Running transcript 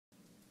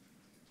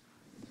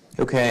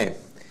Okay.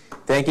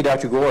 Thank you,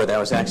 Dr. Gore. That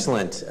was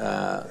excellent.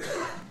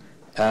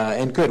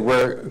 And good.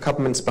 We're a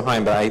couple minutes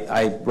behind, but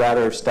I'd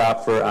rather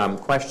stop for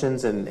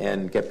questions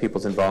and get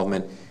people's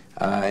involvement,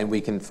 and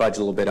we can fudge a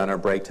little bit on our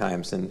break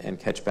times and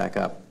catch back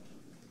up.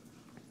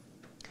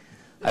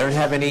 I don't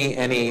have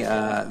any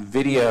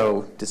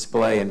video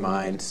display in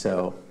mind,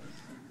 so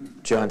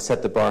John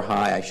set the bar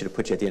high. I should have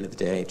put you at the end of the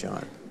day,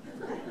 John.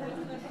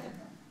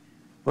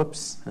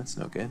 Whoops, that's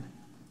no good.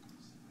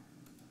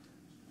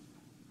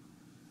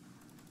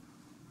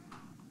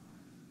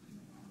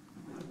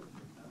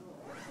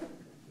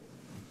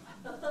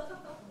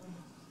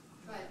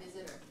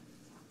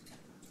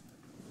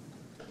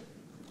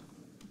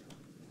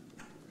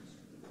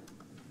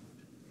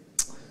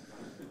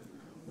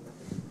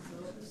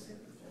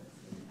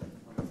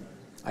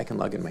 I can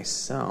log in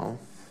myself.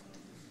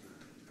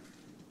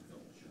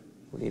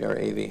 We need our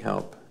AV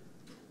help.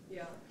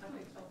 Yeah, I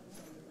think help is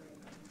on the way.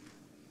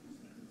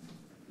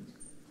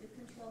 Hit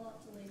Control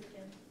Alt Delete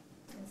again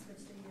and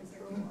switch to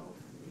user.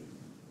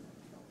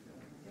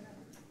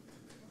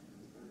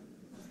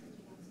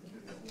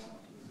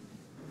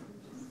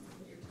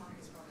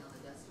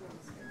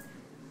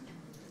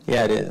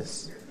 Yeah, it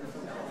is.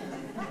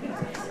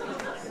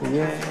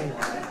 Yay.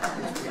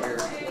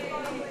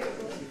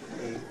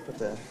 Put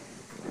the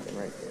thing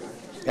right there.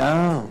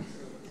 Oh.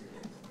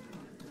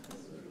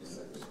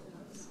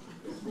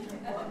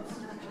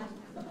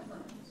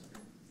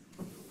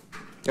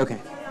 Okay.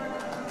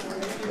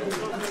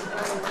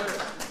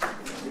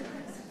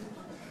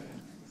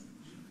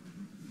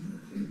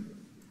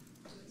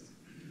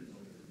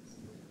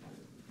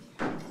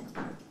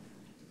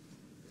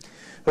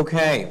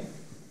 Okay.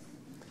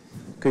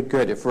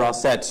 Good. If we're all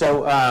set.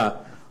 So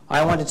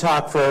I want to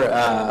talk for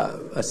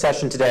a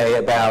session today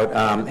about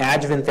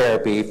adjuvant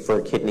therapy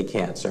for kidney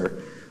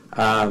cancer.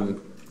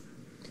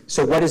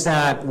 So what does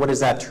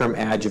that term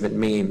adjuvant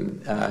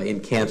mean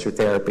in cancer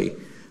therapy?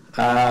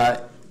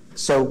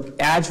 So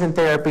adjuvant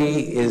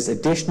therapy is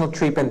additional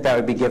treatment that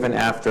would be given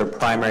after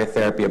primary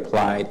therapy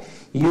applied,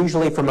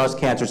 usually for most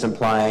cancers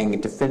implying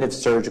definitive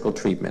surgical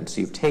treatment.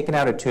 So you've taken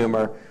out a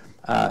tumor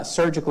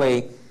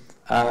surgically,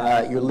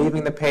 you're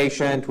leaving the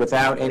patient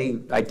without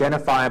any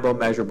identifiable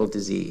measurable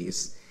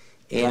disease.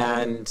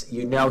 And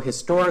you know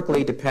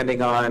historically,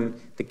 depending on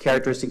the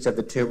characteristics of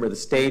the tumor, the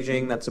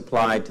staging that's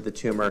applied to the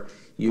tumor,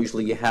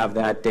 usually you have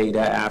that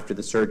data after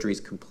the surgery is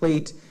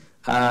complete.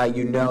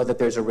 You know that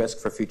there's a risk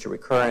for future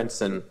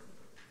recurrence, and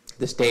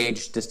the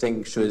stage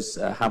distinguishes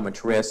how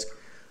much risk.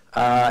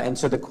 And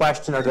so the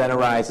question then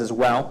arises,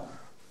 well,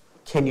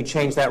 can you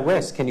change that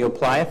risk? Can you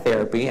apply a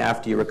therapy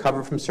after you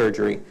recover from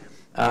surgery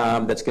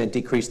that's going to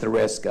decrease the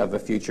risk of a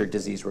future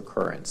disease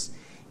recurrence?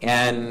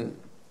 And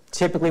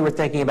typically we're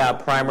thinking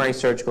about primary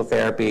surgical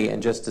therapy,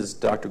 and just as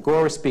Dr.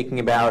 Gore was speaking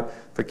about,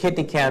 for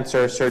kidney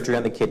cancer, surgery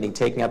on the kidney,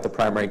 taking out the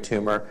primary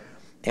tumor.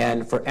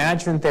 And for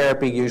adjuvant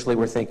therapy, usually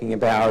we're thinking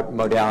about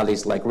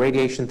modalities like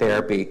radiation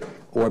therapy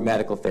or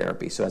medical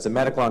therapy. So as a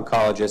medical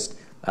oncologist,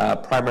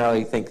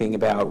 primarily thinking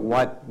about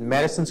what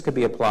medicines could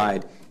be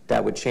applied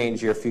that would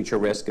change your future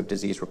risk of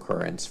disease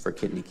recurrence for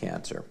kidney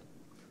cancer.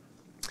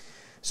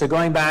 So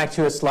going back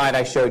to a slide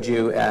I showed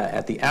you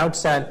at the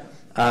outset,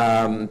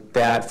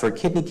 that for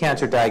kidney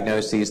cancer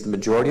diagnoses, the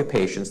majority of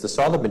patients, the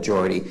solid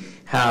majority,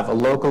 have a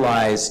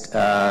localized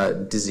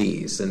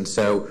disease. And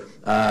so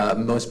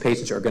most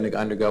patients are going to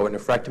undergo a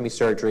nephrectomy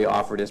surgery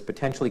offered as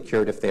potentially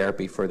curative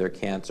therapy for their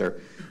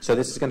cancer. So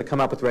this is going to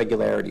come up with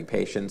regularity.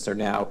 Patients are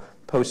now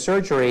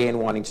post-surgery and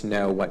wanting to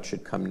know what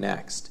should come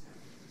next.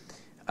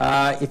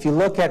 If you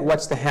look at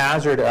what's the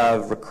hazard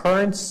of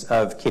recurrence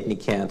of kidney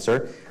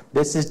cancer,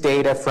 this is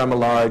data from a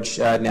large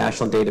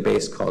national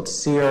database called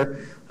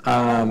SEER.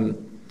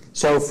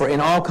 So for in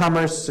all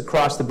comers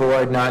across the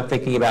board, not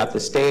thinking about the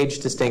stage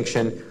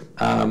distinction,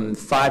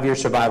 5-year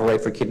survival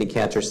rate for kidney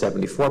cancer,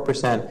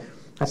 74%.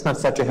 That's not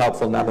such a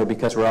helpful number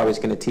because we're always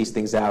going to tease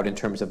things out in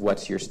terms of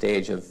what's your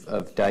stage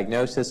of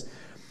diagnosis.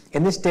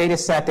 In this data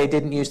set, they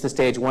didn't use the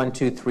stage 1,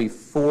 2, 3,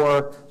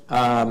 4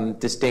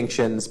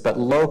 distinctions, but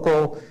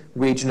local,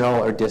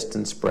 regional, or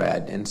distant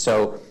spread. And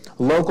so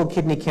local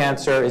kidney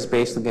cancer is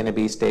basically going to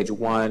be stage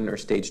 1 or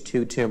stage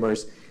 2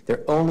 tumors.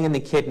 They're only in the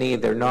kidney.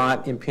 They're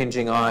not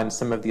impinging on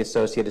some of the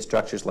associated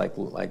structures like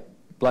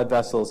blood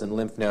vessels and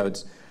lymph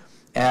nodes.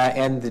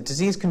 And the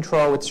disease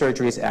control with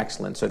surgery is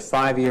excellent. So at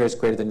 5 years,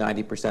 greater than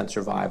 90%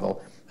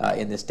 survival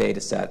in this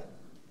data set.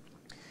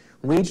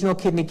 Regional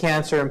kidney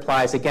cancer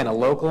implies, again, a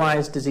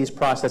localized disease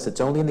process.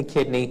 It's only in the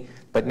kidney,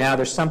 but now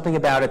there's something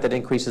about it that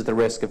increases the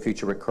risk of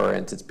future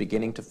recurrence. It's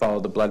beginning to follow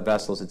the blood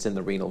vessels. It's in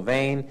the renal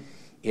vein.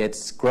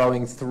 It's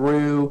growing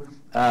through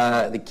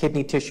the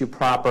kidney tissue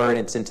proper, and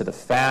it's into the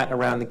fat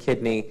around the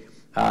kidney.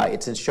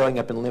 It's showing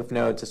up in lymph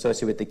nodes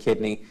associated with the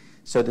kidney.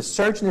 So the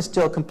surgeon has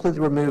still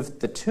completely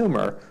removed the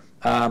tumor,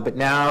 but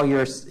now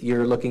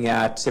you're looking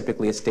at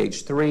typically a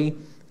stage 3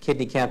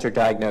 kidney cancer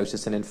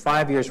diagnosis, and in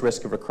 5 years,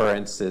 risk of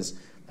recurrence is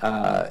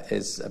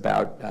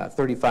about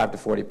 35 to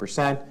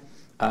 40%.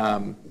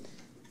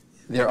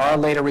 There are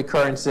later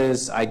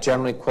recurrences. I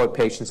generally quote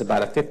patients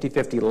about a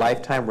 50-50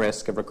 lifetime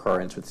risk of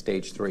recurrence with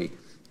stage 3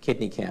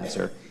 kidney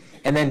cancer.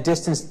 And then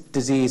distant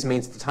disease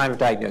means at the time of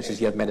diagnosis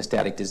you have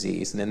metastatic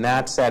disease. And in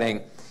that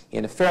setting,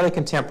 in a fairly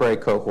contemporary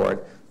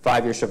cohort,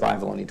 5-year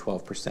survival only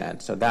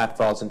 12%. So that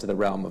falls into the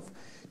realm of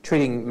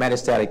treating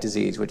metastatic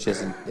disease, which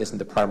isn't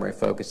the primary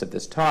focus of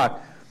this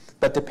talk.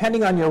 But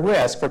depending on your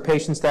risk, for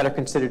patients that are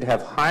considered to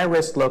have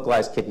high-risk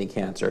localized kidney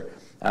cancer,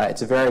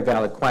 it's a very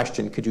valid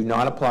question. Could you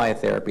not apply a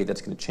therapy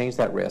that's going to change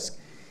that risk,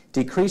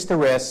 decrease the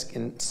risk,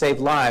 and save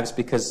lives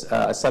because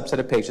a subset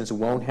of patients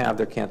won't have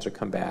their cancer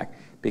come back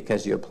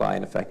because you apply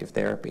an effective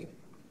therapy?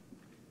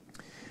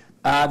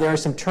 There are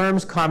some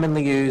terms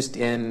commonly used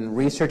in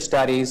research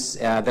studies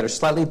that are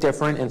slightly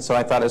different, and so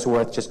I thought it was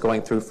worth just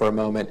going through for a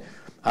moment.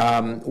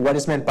 What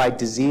is meant by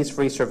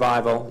disease-free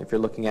survival, if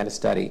you're looking at a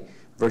study,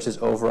 versus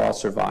overall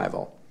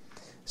survival.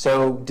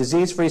 So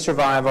disease-free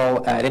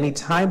survival, at any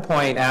time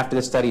point after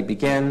the study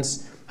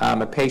begins,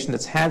 a patient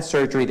that's had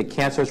surgery, the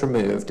cancer is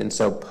removed, and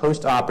so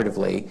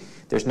post-operatively,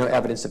 there's no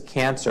evidence of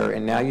cancer,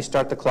 and now you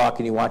start the clock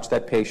and you watch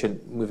that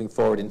patient moving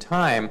forward in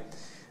time.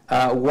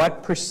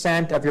 What %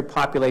 of your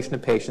population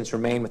of patients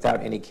remain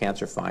without any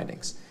cancer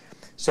findings?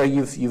 So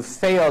you've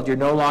failed. You're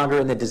no longer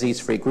in the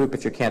disease-free group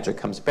if your cancer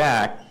comes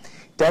back.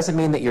 Doesn't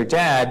mean that you're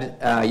dead.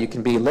 You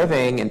can be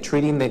living and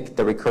treating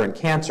the recurrent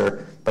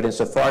cancer, but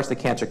insofar as the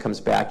cancer comes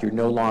back, you're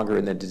no longer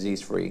in the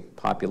disease-free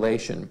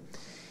population.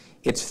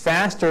 It's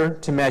faster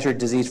to measure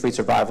disease-free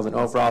survival than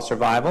overall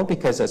survival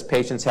because as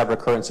patients have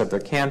recurrence of their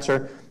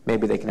cancer,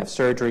 maybe they can have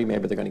surgery,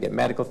 maybe they're going to get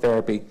medical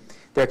therapy.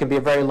 There can be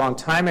a very long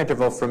time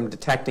interval from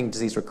detecting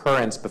disease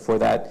recurrence before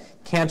that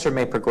cancer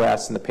may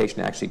progress and the patient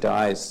actually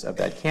dies of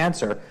that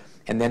cancer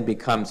and then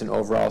becomes an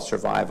overall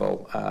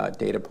survival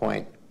data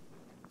point.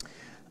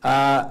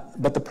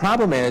 But the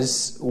problem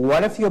is,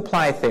 what if you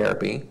apply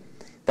therapy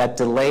that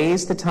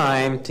delays the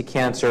time to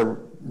cancer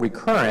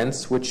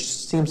recurrence, which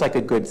seems like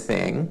a good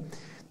thing,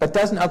 but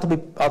doesn't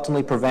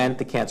ultimately prevent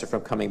the cancer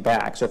from coming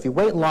back? So if you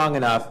wait long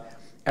enough,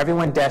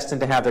 everyone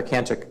destined to have their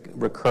cancer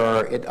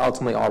recur, it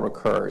ultimately all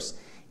recurs.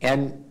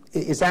 And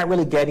is that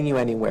really getting you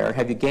anywhere?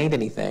 Have you gained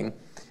anything?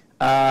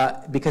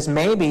 Because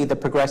maybe the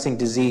progressing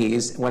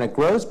disease, when it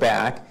grows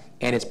back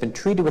and it's been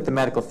treated with the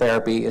medical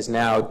therapy, is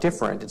now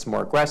different. It's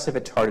more aggressive,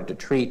 it's harder to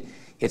treat,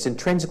 it's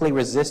intrinsically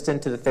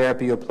resistant to the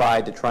therapy you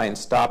applied to try and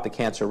stop the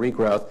cancer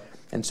regrowth.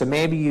 And so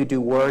maybe you do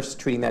worse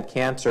treating that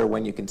cancer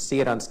when you can see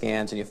it on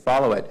scans and you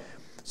follow it.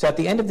 So at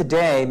the end of the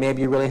day,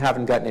 maybe you really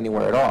haven't gotten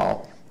anywhere at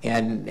all.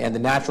 And the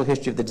natural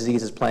history of the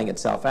disease is playing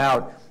itself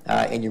out,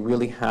 and you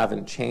really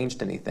haven't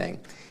changed anything.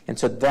 And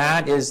so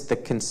that is the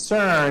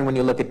concern when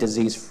you look at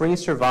disease-free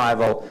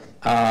survival.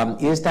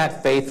 Is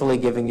that faithfully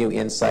giving you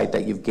insight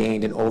that you've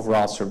gained in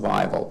overall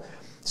survival?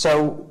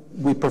 So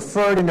we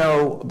prefer to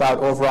know about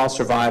overall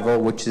survival,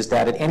 which is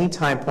that at any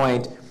time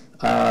point,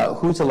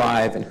 who's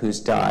alive and who's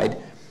died.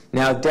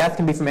 Now, death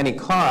can be from any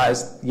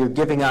cause. You're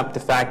giving up the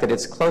fact that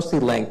it's closely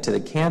linked to the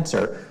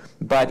cancer,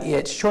 but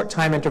it's short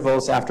time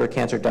intervals after a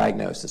cancer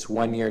diagnosis,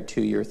 1 year,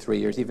 2 years, 3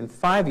 years, even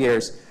 5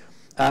 years.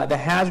 The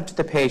hazard to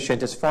the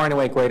patient is far and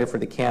away greater for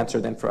the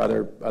cancer than for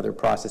other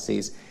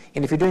processes.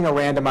 And if you're doing a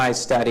randomized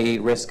study,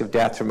 risk of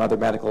death from other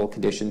medical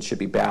conditions should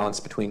be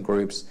balanced between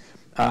groups.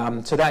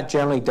 So that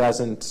generally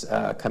doesn't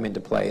come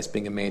into play as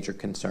being a major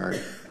concern.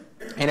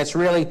 And it's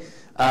really,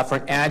 for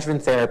an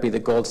adjuvant therapy, the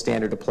gold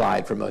standard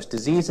applied for most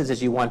diseases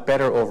is you want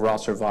better overall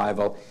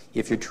survival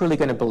if you're truly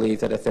going to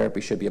believe that a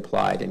therapy should be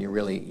applied and you're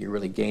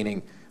really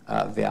gaining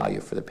value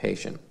for the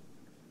patient.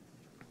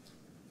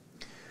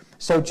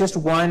 So just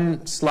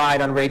one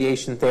slide on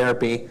radiation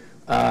therapy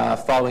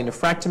following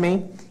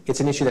nephrectomy. It's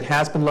an issue that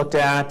has been looked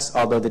at,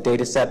 although the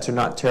data sets are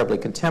not terribly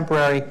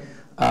contemporary.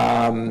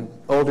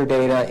 Older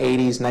data,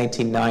 80s,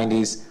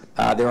 1990s.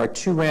 There are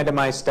 2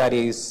 randomized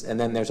studies, and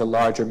then there's a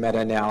larger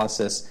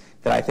meta-analysis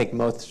that I think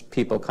most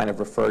people kind of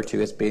refer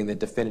to as being the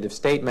definitive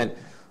statement.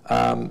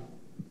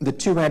 The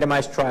 2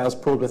 randomized trials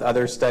pooled with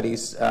other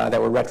studies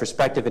that were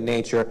retrospective in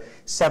nature,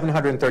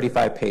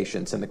 735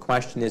 patients. And the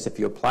question is, if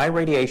you apply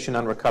radiation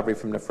on recovery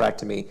from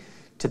nephrectomy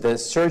to the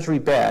surgery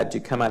bed, do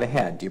you come out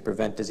ahead? Do you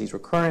prevent disease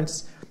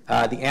recurrence?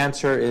 The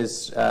answer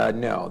is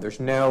no. There's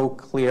no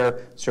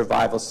clear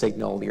survival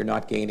signal. You're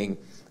not gaining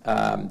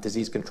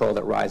disease control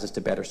that rises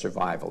to better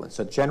survival. And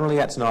so generally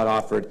that's not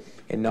offered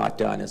and not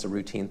done as a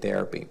routine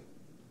therapy.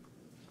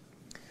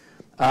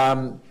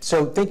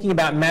 So thinking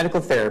about medical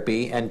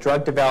therapy and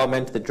drug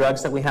development, the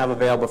drugs that we have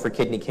available for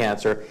kidney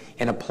cancer,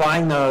 and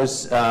applying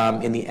those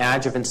in the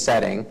adjuvant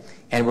setting,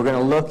 and we're going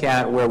to look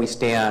at where we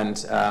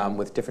stand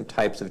with different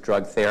types of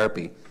drug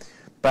therapy.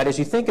 But as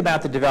you think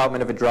about the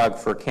development of a drug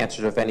for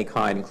cancers of any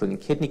kind, including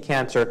kidney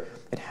cancer,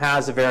 it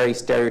has a very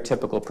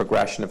stereotypical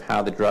progression of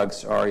how the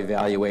drugs are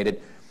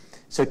evaluated.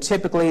 So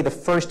typically, the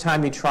first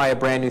time you try a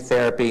brand new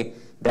therapy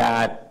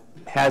that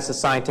has a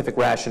scientific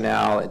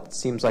rationale, it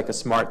seems like a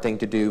smart thing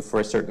to do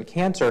for a certain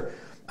cancer,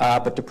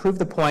 but to prove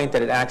the point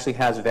that it actually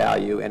has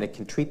value and it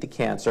can treat the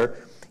cancer,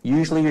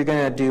 usually you're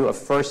going to do a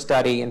first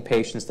study in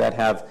patients that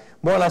have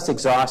more or less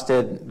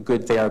exhausted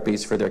good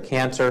therapies for their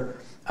cancer.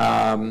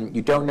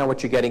 You don't know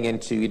what you're getting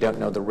into, you don't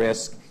know the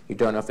risk, you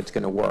don't know if it's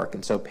going to work.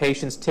 And so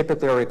patients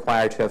typically are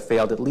required to have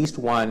failed at least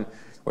one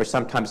or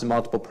sometimes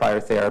multiple prior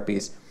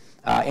therapies.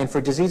 And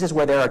for diseases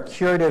where there are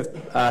curative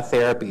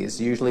therapies,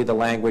 usually the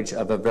language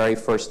of a very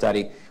first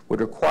study would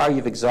require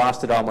you've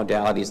exhausted all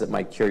modalities that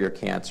might cure your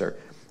cancer.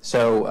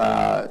 So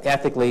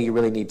ethically, you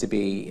really need to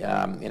be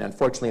in,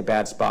 unfortunately, a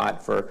bad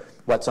spot for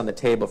what's on the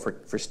table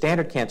for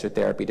standard cancer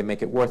therapy to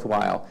make it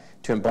worthwhile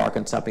to embark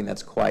on something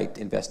that's quite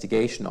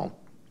investigational.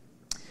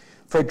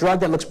 For a drug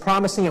that looks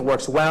promising, it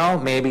works well,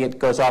 maybe it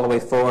goes all the way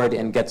forward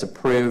and gets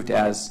approved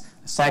as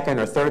second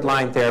or third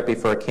line therapy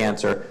for a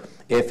cancer.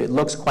 If it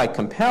looks quite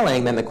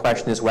compelling, then the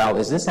question is, well,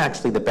 is this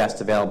actually the best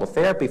available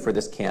therapy for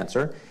this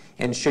cancer?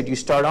 And should you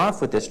start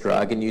off with this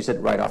drug and use it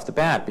right off the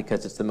bat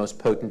because it's the most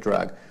potent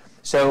drug?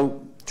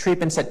 So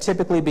treatments that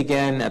typically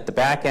begin at the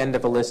back end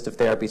of a list of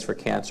therapies for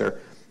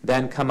cancer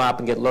then come up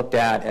and get looked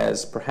at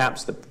as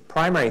perhaps the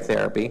primary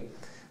therapy,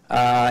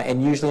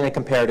 and usually in a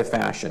comparative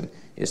fashion.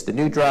 Is the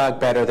new drug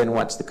better than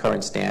what's the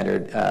current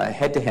standard?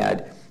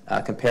 Head-to-head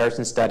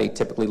comparison study,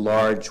 typically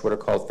large, what are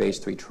called phase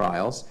 3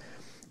 trials.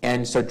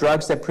 And so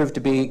drugs that prove to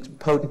be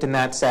potent in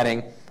that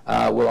setting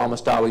will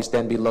almost always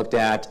then be looked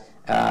at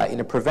in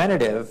a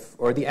preventative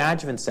or the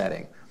adjuvant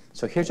setting.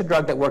 So here's a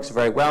drug that works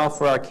very well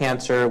for our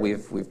cancer.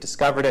 We've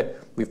discovered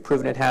it. We've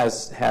proven it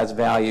has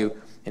value.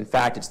 In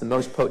fact, it's the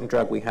most potent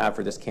drug we have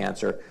for this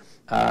cancer.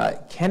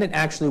 Can it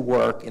actually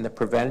work in the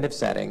preventative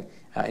setting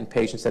in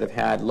patients that have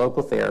had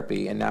local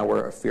therapy and now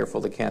we're fearful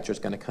the cancer is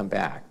going to come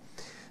back?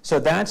 So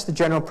that's the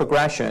general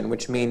progression,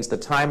 which means the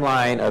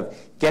timeline of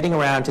getting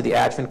around to the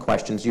adjuvant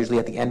questions, usually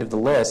at the end of the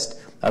list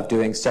of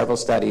doing several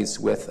studies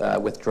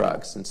with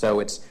drugs. And so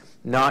it's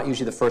not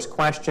usually the first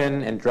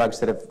question, and drugs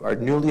that are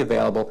newly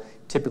available,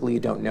 typically you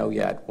don't know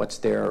yet what's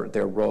their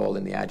role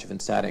in the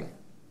adjuvant setting.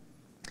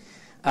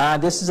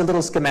 This is a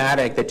little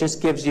schematic that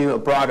just gives you a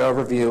broad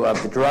overview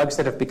of the drugs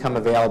that have become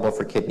available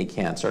for kidney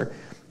cancer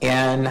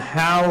and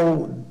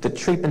how the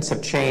treatments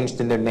have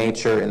changed in their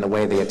nature and the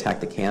way they attack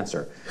the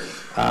cancer.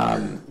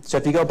 So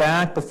if you go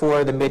back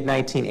before the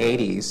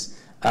mid-1980s,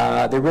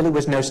 there really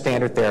was no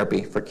standard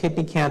therapy for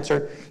kidney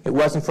cancer. It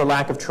wasn't for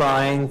lack of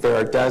trying. There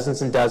are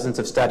dozens and dozens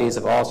of studies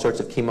of all sorts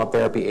of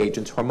chemotherapy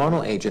agents,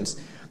 hormonal agents,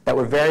 that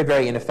were very,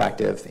 very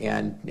ineffective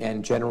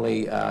and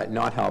generally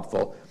not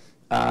helpful.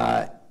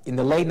 In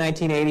the late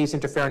 1980s,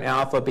 interferon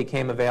alpha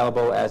became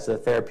available as a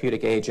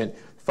therapeutic agent,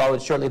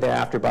 followed shortly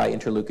thereafter by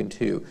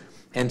interleukin-2.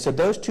 And so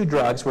those two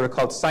drugs were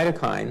called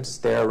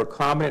cytokines. They're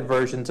recombinant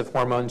versions of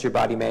hormones your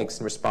body makes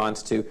in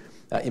response to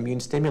immune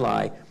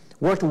stimuli.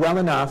 Worked well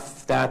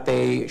enough that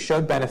they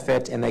showed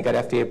benefit and they got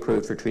FDA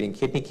approved for treating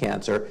kidney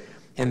cancer.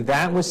 And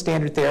that was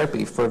standard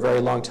therapy for a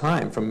very long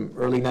time, from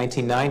early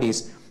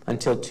 1990s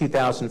until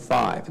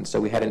 2005. And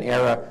so we had an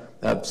era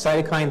of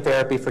cytokine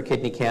therapy for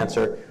kidney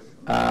cancer.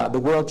 The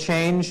world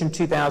changed in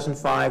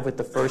 2005 with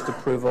the first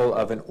approval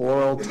of an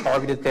oral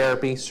targeted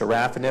therapy.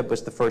 Sorafenib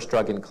was the first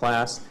drug in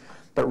class,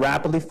 but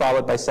rapidly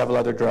followed by several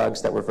other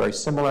drugs that were very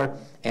similar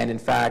and, in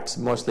fact,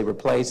 mostly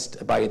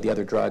replaced by the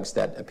other drugs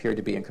that appeared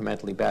to be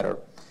incrementally better.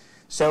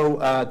 So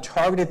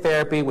targeted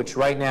therapy, which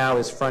right now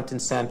is front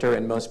and center,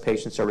 and most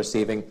patients are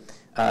receiving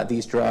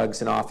these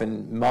drugs and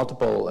often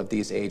multiple of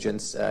these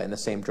agents in the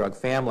same drug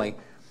family.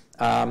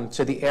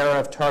 So the era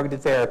of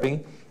targeted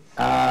therapy.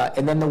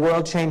 And then the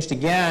world changed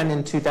again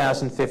in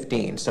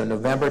 2015. So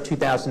November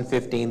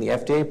 2015, the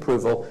FDA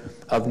approval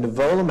of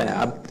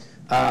nivolumab,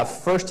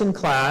 first in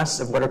class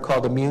of what are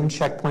called immune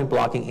checkpoint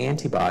blocking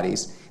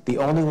antibodies, the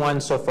only one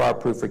so far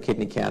approved for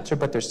kidney cancer,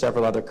 but there's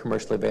several other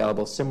commercially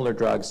available similar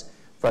drugs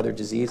for other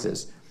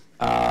diseases.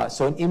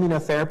 So an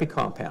immunotherapy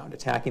compound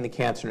attacking the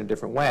cancer in a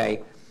different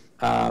way.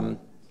 And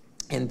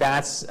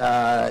that's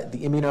the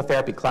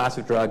immunotherapy class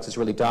of drugs is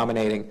really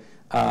dominating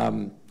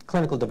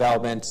clinical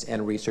development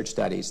and research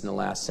studies in the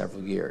last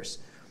several years.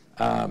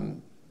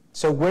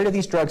 So where do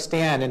these drugs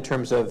stand in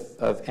terms of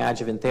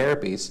adjuvant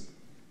therapies?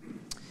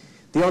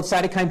 The old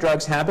cytokine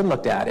drugs have been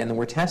looked at and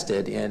were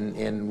tested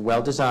in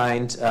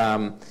well-designed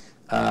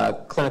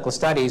clinical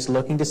studies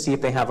looking to see if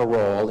they have a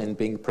role in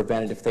being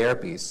preventative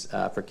therapies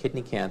for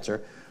kidney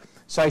cancer.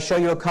 So I show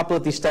you a couple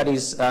of these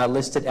studies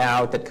listed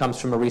out that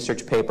comes from a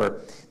research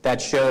paper that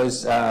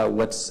shows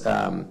what's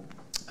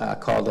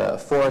called a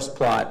forest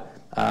plot,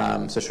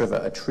 so sort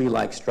of a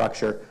tree-like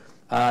structure,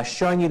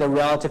 showing you the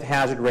relative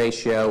hazard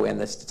ratio and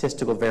the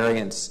statistical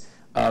variance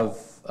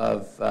of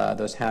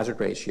those hazard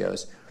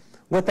ratios.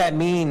 What that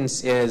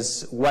means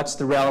is what's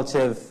the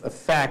relative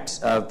effect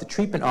of the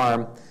treatment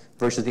arm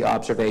versus the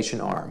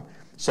observation arm.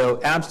 So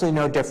absolutely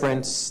no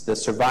difference. The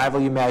survival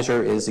you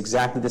measure is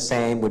exactly the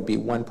same, would be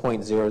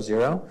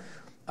 1.00.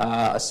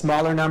 A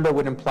smaller number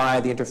would imply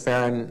the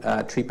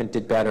interferon treatment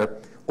did better,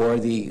 or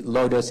the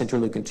low-dose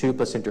interleukin-2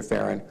 plus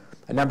interferon.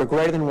 A number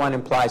greater than 1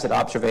 implies that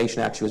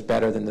observation actually was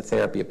better than the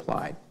therapy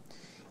applied.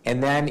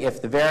 And then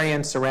if the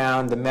variance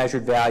around the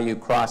measured value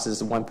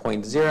crosses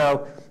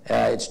 1.0,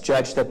 it's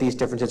judged that these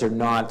differences are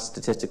not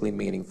statistically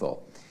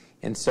meaningful.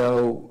 And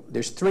so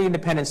there's 3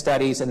 independent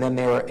studies, and then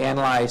they were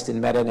analyzed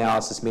in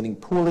meta-analysis, meaning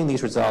pooling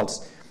these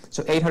results.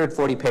 So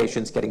 840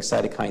 patients getting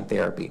cytokine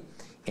therapy.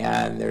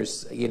 and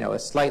there's a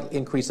slight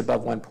increase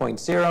above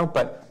 1.0,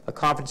 but a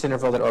confidence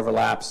interval that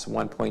overlaps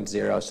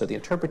 1.0. So the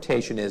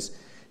interpretation is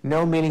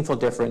no meaningful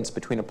difference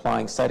between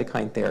applying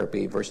cytokine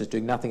therapy versus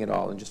doing nothing at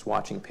all and just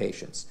watching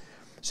patients.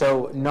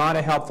 So not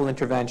a helpful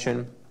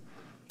intervention.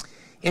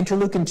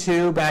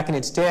 Interleukin-2, back in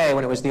its day,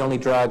 when it was the only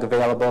drug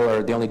available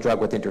or the only drug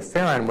with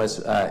interferon, was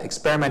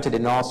experimented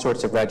in all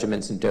sorts of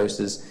regimens and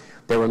doses.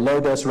 There were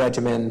low-dose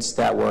regimens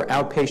that were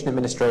outpatient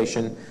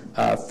administration,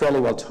 fairly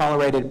well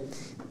tolerated.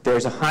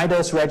 There's a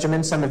high-dose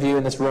regimen some of you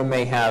in this room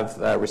may have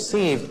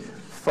received,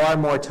 far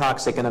more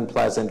toxic and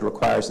unpleasant,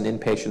 requires an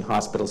inpatient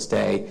hospital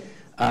stay.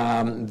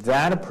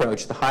 That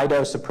approach, the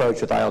high-dose approach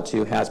with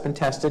IL-2, has been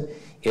tested,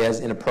 is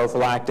in a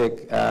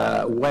prophylactic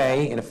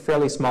way in a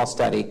fairly small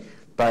study,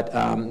 but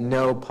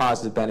no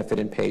positive benefit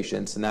in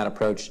patients, and that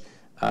approach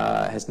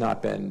has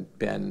not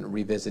been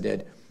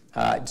revisited.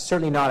 It's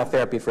certainly not a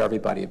therapy for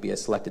everybody. It'd be a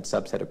selected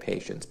subset of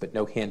patients, but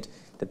no hint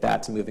that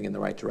that's moving in the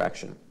right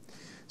direction.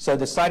 So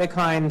the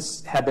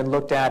cytokines have been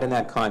looked at in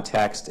that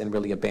context and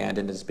really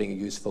abandoned as being a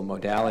useful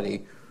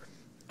modality.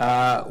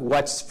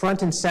 What's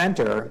front and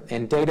center,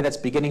 and data that's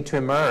beginning to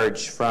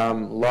emerge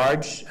from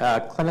large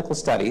clinical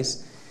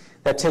studies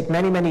that take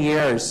many, many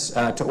years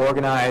to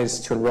organize,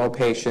 to enroll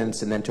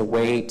patients, and then to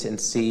wait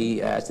and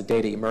see as the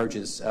data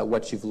emerges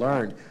what you've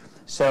learned.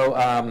 So,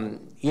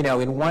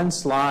 in one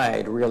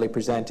slide, really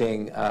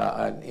presenting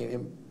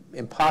an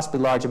impossibly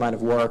large amount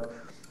of work,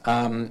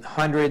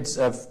 hundreds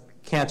of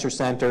cancer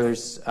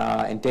centers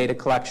and data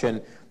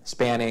collection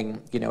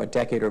spanning, a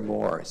decade or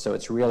more. So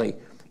it's really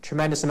a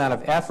tremendous amount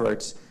of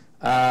efforts.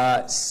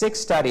 6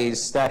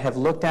 studies that have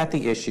looked at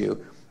the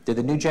issue. Did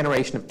the new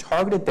generation of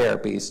targeted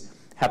therapies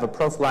have a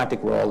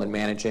prophylactic role in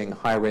managing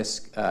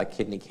high-risk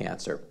kidney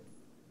cancer?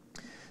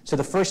 So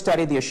the first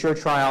study, the ASSURE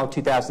trial,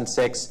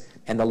 2006,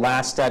 and the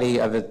last study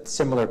of a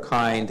similar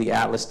kind, the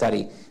ATLAS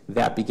study,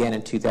 that began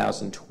in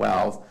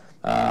 2012.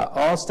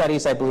 All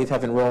studies, I believe,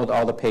 have enrolled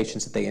all the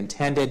patients that they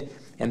intended,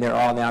 and they're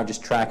all now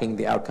just tracking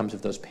the outcomes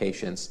of those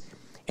patients.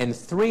 And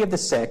 3 of the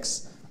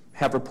 6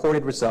 have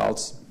reported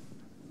results.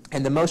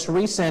 And the most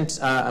recent,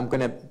 I'm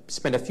going to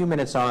spend a few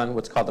minutes on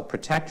what's called the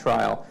PROTECT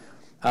trial,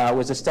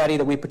 was a study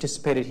that we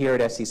participated here at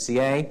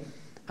SCCA,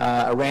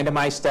 a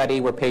randomized study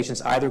where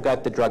patients either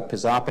got the drug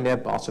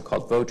pazopanib, also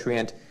called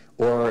Votrient,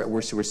 or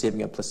were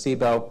receiving a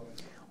placebo.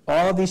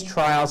 All of these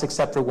trials,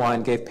 except for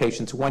one, gave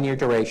patients 1-year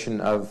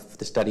duration of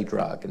the study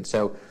drug. And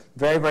so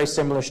very, very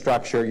similar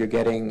structure. You're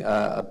getting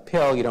a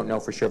pill. You don't know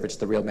for sure if it's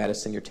the real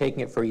medicine. You're taking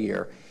it for a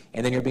year.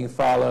 And then you're being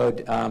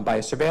followed by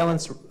a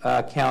surveillance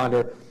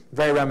calendar,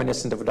 very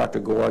reminiscent of what Dr.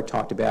 Gore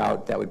talked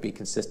about, that would be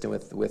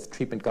consistent with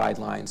treatment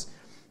guidelines,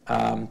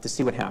 to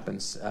see what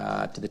happens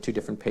to the 2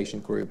 different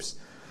patient groups.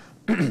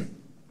 The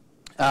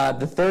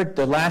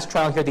last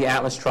trial here, the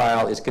ATLAS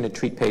trial, is going to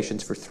treat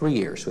patients for 3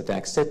 years with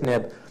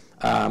axitinib.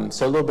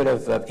 So a little bit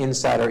of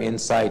insider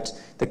insight.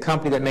 The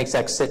company that makes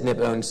axitinib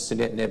owns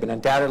sunitinib, and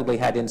undoubtedly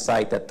had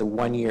insight that the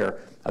 1 year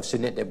of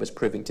sunitinib was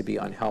proving to be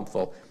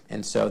unhelpful,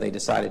 and so they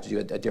decided to do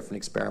a different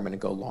experiment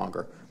and go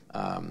longer.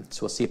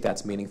 So we'll see if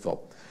that's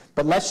meaningful.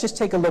 But let's just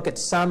take a look at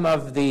some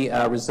of the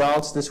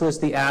results. This was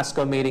the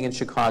ASCO meeting in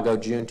Chicago,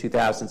 June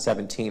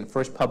 2017,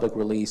 first public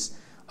release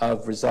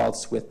of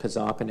results with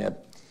pazopanib.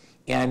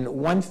 And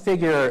one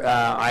figure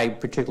I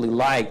particularly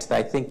liked that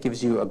I think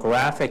gives you a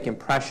graphic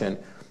impression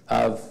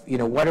of,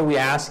 what are we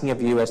asking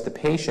of you as the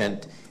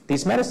patient?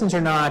 These medicines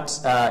are not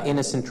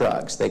innocent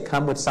drugs. They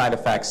come with side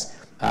effects.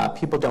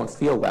 People don't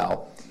feel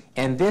well.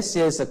 And this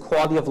is a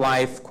quality of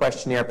life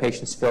questionnaire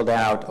patients filled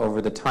out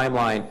over the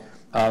timeline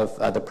of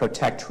the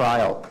PROTECT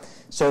trial.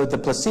 So the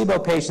placebo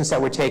patients that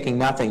were taking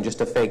nothing,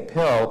 just a fake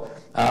pill,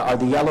 are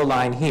the yellow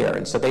line here.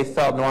 And so they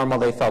felt normal,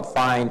 they felt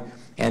fine,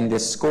 and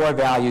this score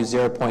value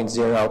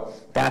 0.0,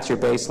 that's your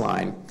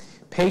baseline.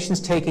 Patients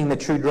taking the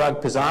true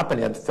drug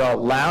pazopanib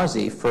felt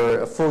lousy for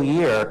a full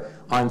year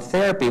on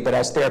therapy, but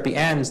as therapy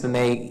ends, then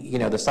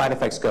the side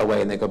effects go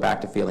away and they go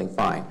back to feeling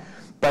fine.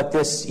 But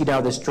this,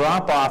 this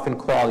drop-off in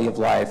quality of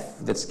life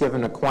that's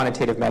given a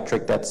quantitative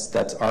metric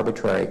that's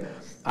arbitrary,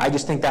 I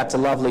just think that's a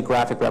lovely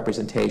graphic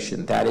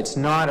representation, that it's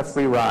not a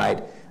free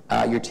ride.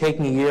 You're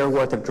taking a year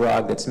worth of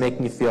drug that's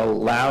making you feel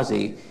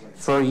lousy.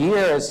 For a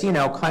year is,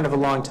 kind of a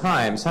long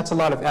time, so that's a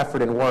lot of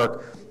effort and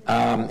work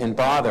and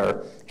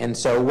bother. And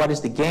so what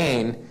is the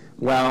gain?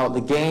 Well,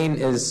 the gain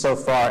is so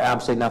far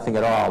absolutely nothing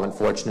at all,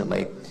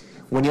 unfortunately.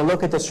 When you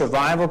look at the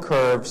survival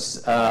curves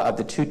of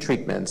the 2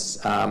 treatments,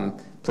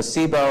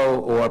 placebo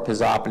or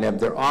pazopanib,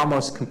 they're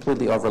almost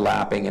completely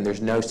overlapping, and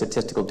there's no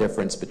statistical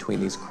difference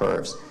between these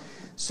curves.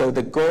 So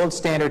the gold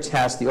standard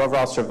test, the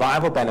overall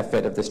survival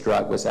benefit of this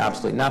drug was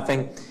absolutely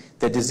nothing.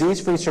 The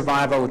disease-free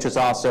survival, which was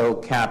also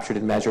captured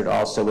and measured,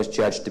 also was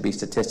judged to be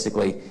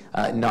statistically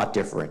not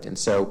different. And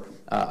so,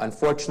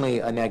 unfortunately,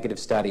 a negative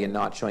study and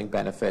not showing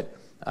benefit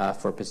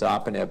for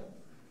pazopanib.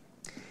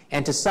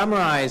 And to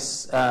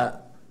summarize...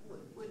 would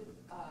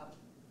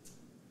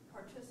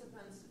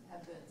participants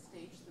have been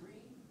stage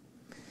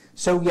 3?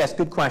 So, yes,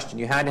 good question.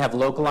 You had to have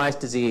localized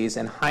disease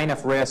and high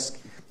enough risk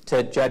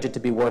to judge it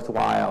to be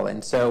worthwhile.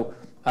 And so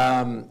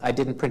I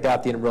didn't print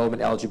out the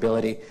enrollment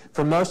eligibility.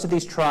 For most of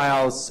these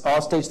trials,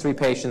 all stage 3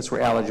 patients were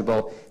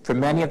eligible. For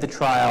many of the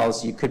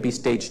trials, you could be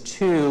stage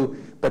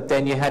 2, but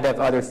then you had to have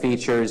other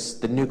features.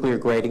 The nuclear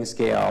grading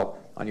scale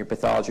on your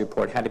pathology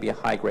report had to be a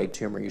high-grade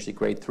tumor, usually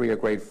grade 3 or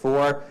grade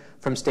 4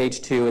 from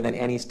stage 2, and then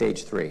any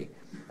stage 3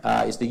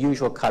 is the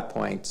usual cut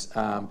point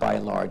by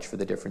and large for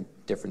the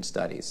different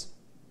studies.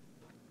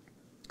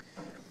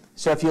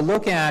 So if you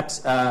look at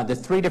the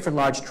 3 different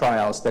large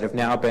trials that have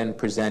now been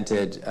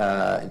presented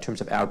in terms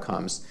of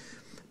outcomes,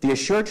 the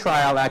ASSURE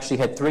trial actually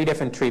had 3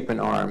 different treatment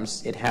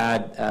arms. It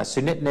had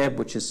sunitinib,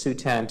 which is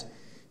Sutent.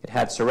 It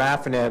had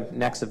sorafenib,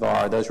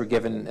 Nexavar. Those were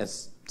given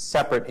as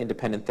separate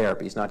independent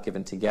therapies, not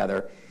given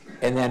together,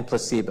 and then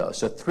placebo.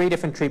 So 3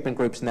 different treatment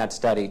groups in that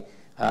study,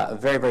 a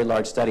very, very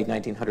large study,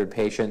 1,900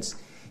 patients.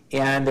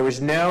 And there was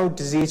no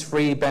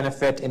disease-free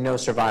benefit and no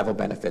survival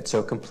benefit, so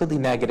a completely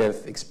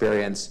negative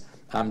experience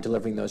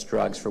delivering those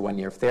drugs for 1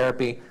 year of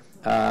therapy.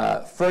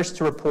 First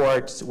to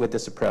report with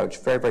this approach,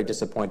 very, very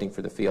disappointing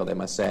for the field, I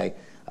must say.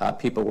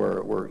 People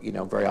were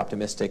very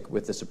optimistic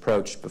with this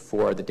approach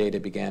before the data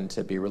began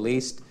to be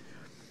released.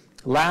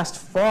 Last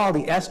fall,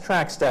 the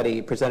S-TRACK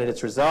study presented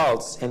its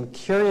results, and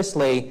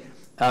curiously,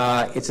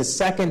 it's a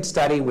second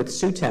study with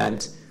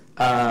Sutent,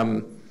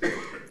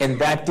 and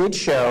that did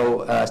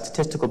show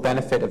statistical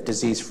benefit of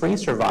disease-free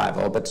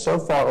survival, but so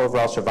far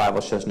overall survival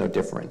shows no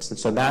difference. And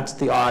so that's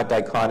the odd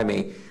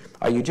dichotomy.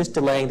 Are you just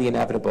delaying the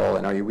inevitable,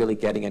 and are you really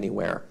getting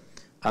anywhere?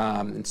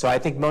 And so I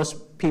think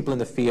most people in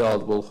the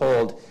field will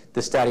hold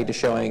the study to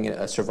showing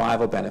a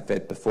survival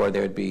benefit before they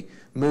would be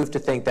moved to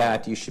think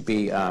that you should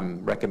be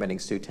recommending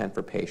Sutent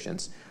for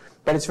patients.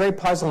 But it's very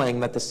puzzling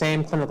that the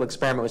same clinical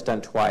experiment was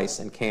done twice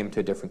and came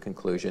to a different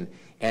conclusion.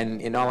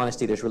 And in all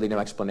honesty, there's really no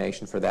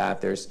explanation for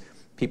that.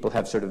 People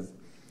have sort of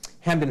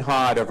hemmed and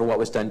hawed over what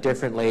was done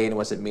differently and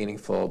was it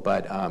meaningful,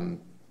 but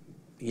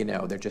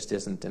there just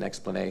isn't an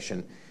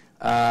explanation.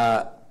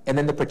 And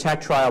then the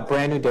PROTECT trial,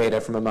 brand new data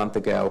from a month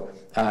ago,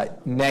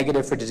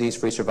 negative for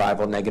disease-free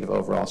survival, negative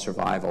overall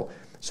survival.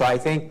 So I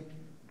think,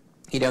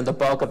 the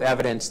bulk of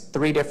evidence,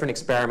 3 different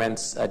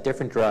experiments,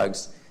 different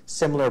drugs,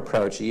 similar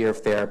approach, a year of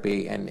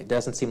therapy, and it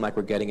doesn't seem like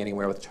we're getting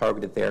anywhere with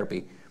targeted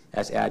therapy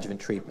as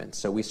adjuvant treatment.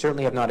 So we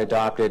certainly have not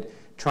adopted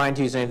trying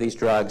to use any of these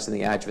drugs in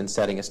the adjuvant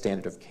setting as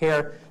standard of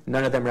care.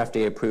 None of them are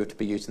FDA approved to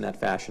be used in that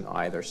fashion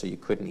either, so you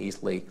couldn't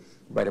easily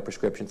write a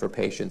prescription for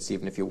patients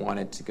even if you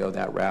wanted to go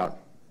that route.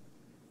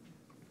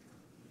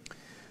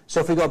 So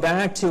if we go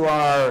back to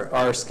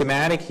our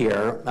schematic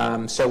here,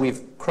 so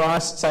we've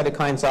crossed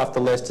cytokines off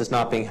the list as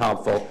not being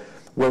helpful.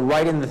 We're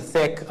right in the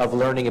thick of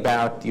learning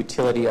about the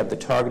utility of the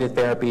targeted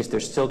therapies.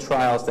 There's still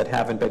trials that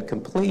haven't been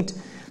complete,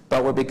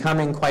 but we're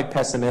becoming quite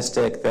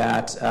pessimistic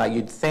that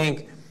you'd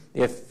think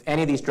if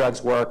any of these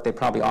drugs work, they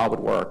probably all would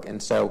work.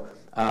 And so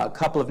a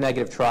couple of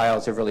negative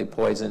trials have really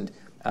poisoned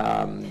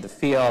the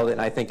field,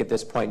 and I think at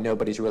this point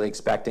nobody's really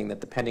expecting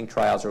that the pending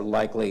trials are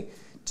likely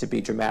to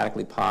be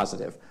dramatically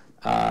positive.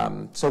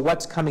 So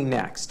what's coming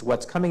next?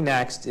 What's coming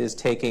next is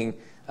taking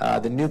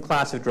the new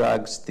class of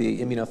drugs,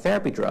 the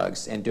immunotherapy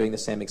drugs, and doing the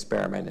same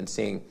experiment and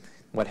seeing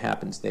what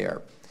happens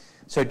there.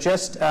 So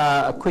just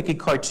a quickie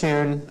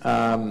cartoon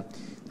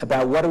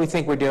about what do we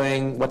think we're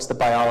doing, what's the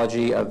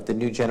biology of the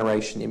new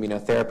generation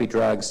immunotherapy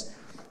drugs.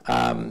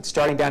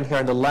 Starting down here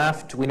on the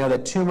left, we know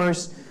that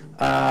tumors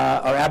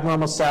are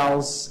abnormal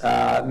cells.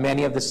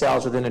 Many of the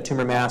cells within a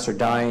tumor mass are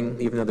dying,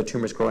 even though the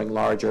tumor is growing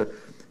larger.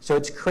 So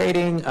it's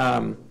creating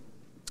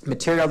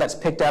material that's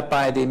picked up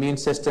by the immune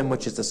system,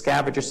 which is the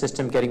scavenger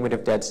system, getting rid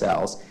of dead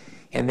cells.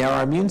 And there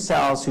are immune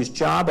cells whose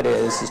job it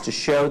is to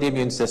show the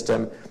immune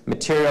system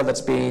material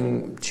that's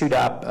being chewed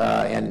up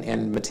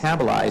and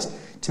metabolized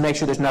to make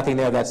sure there's nothing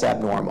there that's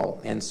abnormal.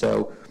 And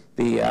so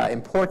the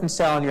important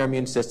cell in your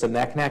immune system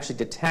that can actually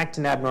detect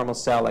an abnormal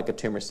cell like a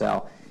tumor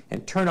cell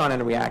and turn on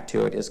and react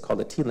to it is called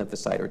a T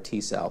lymphocyte or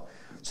T cell.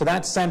 So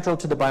that's central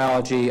to the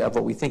biology of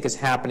what we think is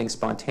happening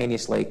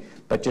spontaneously,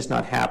 but just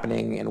not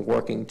happening and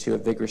working to a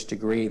vigorous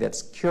degree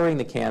that's curing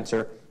the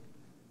cancer.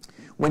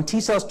 When T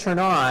cells turn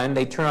on,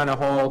 they turn on a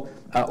whole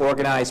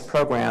organized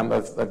program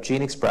of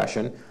gene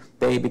expression.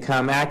 They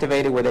become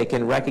activated where they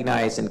can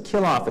recognize and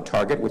kill off a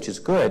target, which is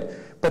good,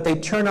 but they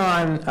turn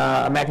on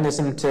a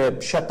mechanism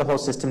to shut the whole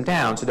system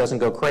down so it doesn't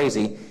go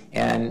crazy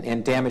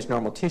and damage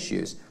normal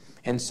tissues.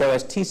 And so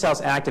as T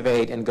cells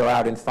activate and go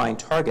out and find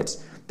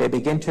targets, they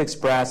begin to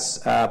express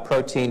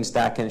proteins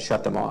that can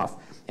shut them off.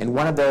 And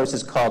one of those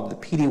is called the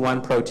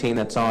PD-1 protein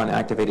that's on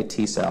activated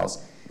T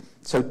cells.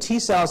 So T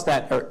cells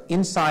that are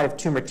inside of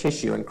tumor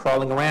tissue and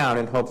crawling around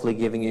and hopefully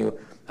giving you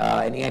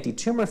an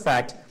anti-tumor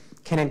effect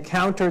can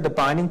encounter the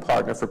binding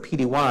partner for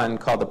PD-1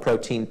 called the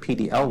protein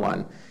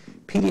PD-L1.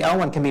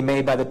 PD-L1 can be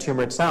made by the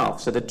tumor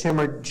itself. So the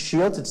tumor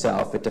shields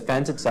itself, it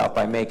defends itself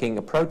by making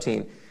a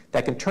protein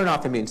that can turn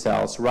off immune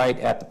cells right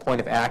at the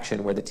point of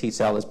action where the T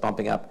cell is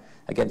bumping up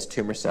against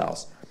tumor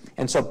cells.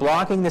 And so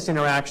blocking this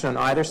interaction on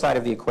either side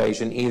of the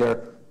equation,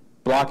 either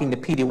blocking the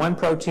PD-1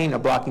 protein or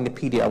blocking the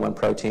PD-L1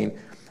 protein,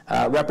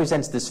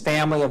 represents this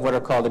family of what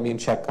are called immune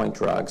checkpoint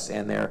drugs,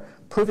 and they're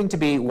proving to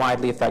be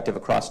widely effective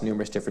across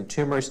numerous different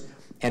tumors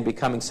and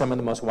becoming some of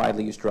the most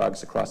widely used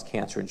drugs across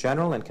cancer in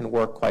general, and can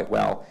work quite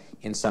well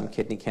in some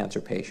kidney cancer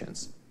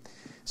patients.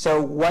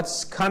 So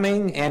what's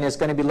coming and is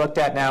going to be looked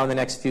at now in the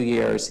next few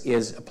years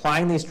is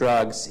applying these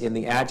drugs in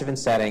the adjuvant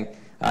setting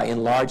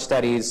in large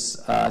studies,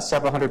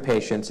 several hundred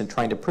patients, and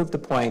trying to prove the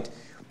point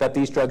that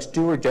these drugs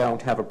do or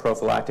don't have a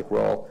prophylactic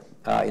role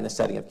in the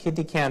setting of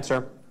kidney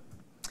cancer.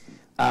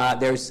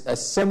 There's a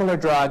similar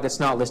drug that's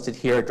not listed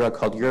here, a drug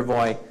called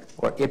Yervoy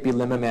or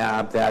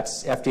ipilimumab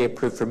that's FDA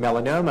approved for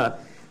melanoma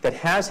that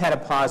has had a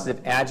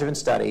positive adjuvant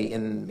study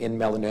in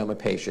melanoma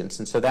patients.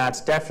 And so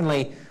that's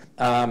definitely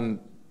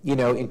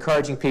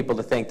encouraging people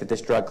to think that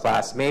this drug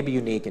class may be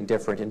unique and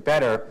different and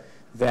better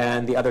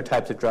than the other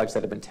types of drugs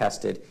that have been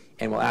tested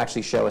and will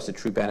actually show us a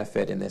true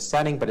benefit in this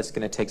setting, but it's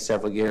going to take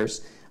several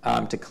years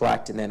to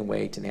collect and then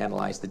wait and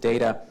analyze the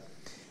data.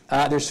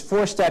 There's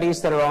 4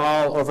 studies that are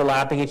all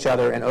overlapping each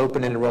other and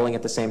open and enrolling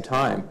at the same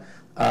time.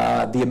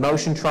 The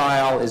Emotion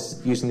trial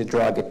is using the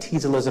drug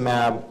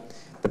atezolizumab.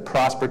 The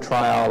Prosper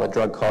trial, a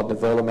drug called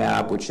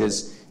nivolumab, which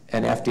is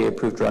an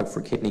FDA-approved drug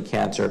for kidney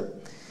cancer.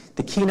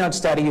 The Keynote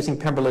study using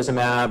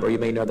pembrolizumab, or you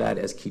may know that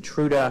as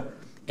Keytruda.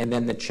 And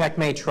then the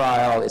Checkmate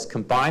trial is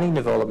combining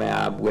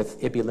nivolumab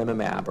with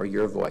ipilimumab, or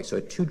Yervoy, so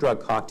a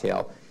 2-drug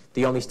cocktail,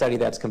 the only study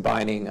that's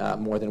combining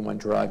more than one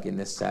drug in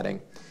this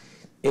setting.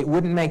 It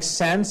wouldn't make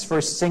sense for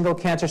a single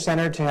cancer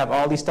center to have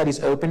all these studies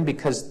open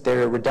because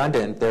they're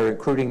redundant. They're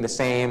recruiting the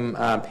same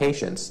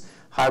patients,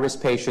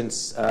 high-risk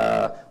patients,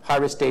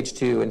 high-risk stage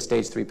 2 and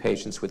stage 3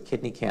 patients with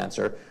kidney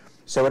cancer.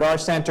 So at our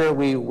center,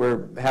 we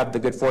have the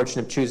good fortune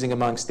of choosing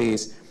amongst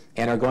these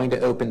and are going to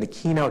open the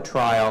Keynote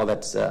trial,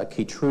 that's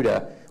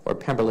Keytruda, or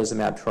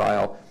pembrolizumab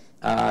trial.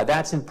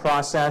 That's in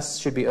process,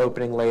 should be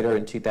opening later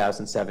in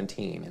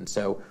 2017. And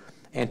so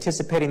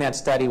anticipating that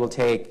study will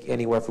take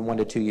anywhere from 1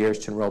 to 2 years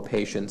to enroll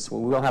patients.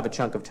 We will have a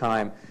chunk of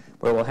time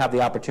where we'll have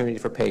the opportunity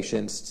for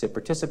patients to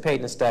participate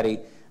in the study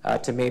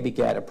to maybe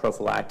get a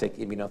prophylactic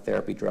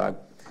immunotherapy drug,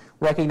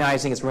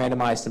 recognizing it's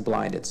randomized and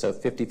blinded. So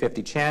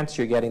 50-50 chance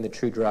you're getting the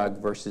true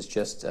drug versus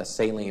just a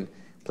saline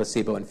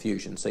placebo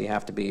infusion. So you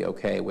have to be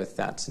okay with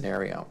that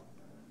scenario.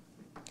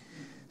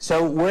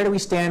 So where do we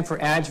stand for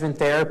adjuvant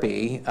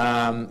therapy?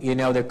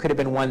 There could have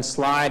been one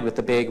slide with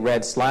the big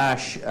red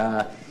slash.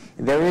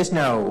 There is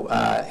no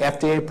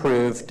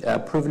FDA-approved,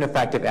 proven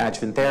effective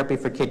adjuvant therapy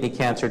for kidney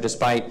cancer,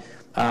 despite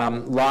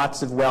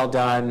lots of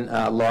well-done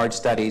large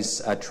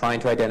studies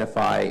trying to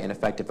identify an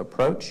effective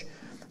approach.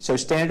 So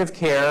standard of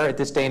care at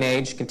this day and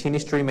age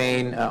continues to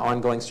remain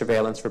ongoing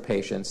surveillance for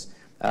patients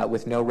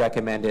with no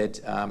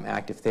recommended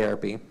active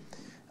therapy.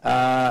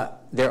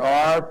 There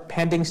are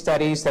pending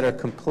studies that are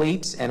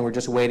complete, and we're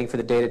just waiting for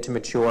the data to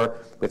mature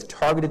with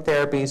targeted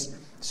therapies.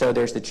 So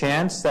there's the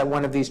chance that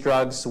one of these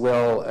drugs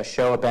will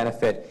show a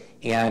benefit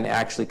and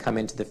actually come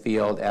into the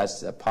field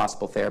as a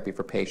possible therapy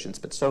for patients.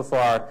 But so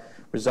far,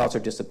 results are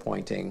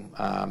disappointing,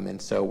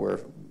 and so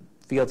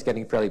field's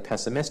getting fairly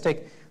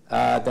pessimistic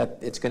that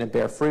it's going to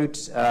bear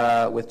fruit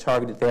with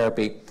targeted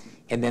therapy.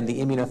 And then the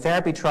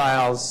immunotherapy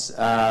trials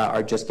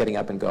are just getting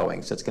up and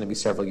going. So it's going to be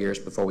several years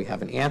before we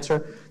have an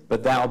answer,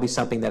 but that will be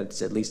something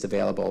that's at least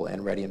available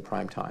and ready in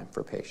prime time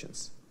for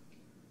patients.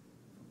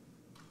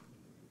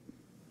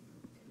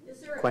 Is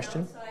there a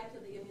Question? downside to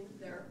the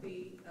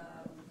immunotherapy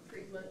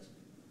treatment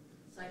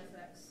side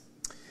effects?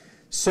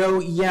 So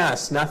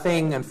yes,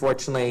 nothing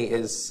unfortunately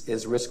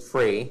is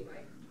risk-free.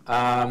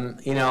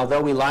 Right.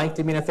 Although we like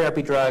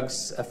immunotherapy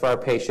drugs for our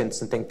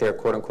patients and think they're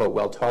quote-unquote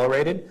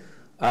well-tolerated,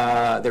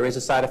 there is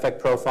a side effect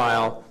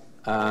profile.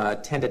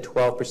 10 to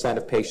 12%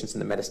 of patients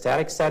in the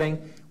metastatic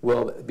setting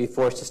will be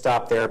forced to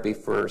stop therapy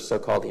for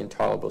so-called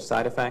intolerable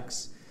side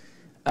effects.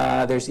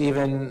 There's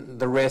even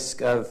the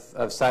risk of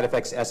side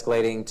effects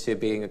escalating to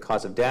being a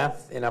cause of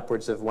death in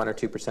upwards of 1 or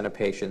 2% of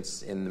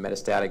patients in the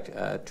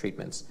metastatic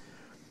treatments.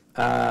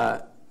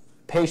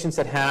 Patients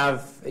that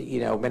have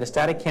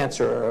metastatic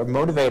cancer are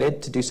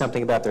motivated to do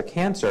something about their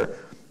cancer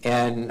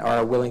and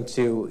are willing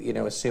to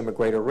assume a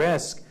greater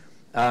risk.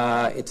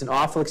 It's an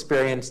awful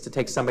experience to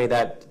take somebody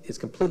that is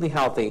completely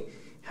healthy,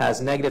 has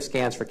negative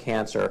scans for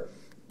cancer,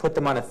 put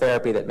them on a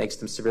therapy that makes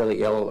them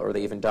severely ill or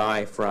they even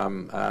die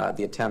from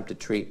the attempt to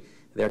treat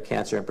their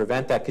cancer and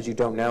prevent that because you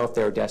don't know if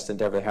they're destined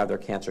to ever have their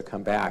cancer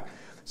come back.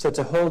 So it's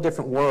a whole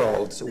different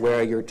world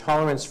where your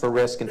tolerance for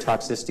risk and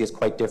toxicity is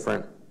quite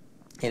different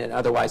in an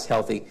otherwise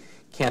healthy,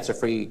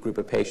 cancer-free group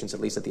of patients,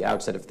 at least at the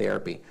outset of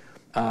therapy.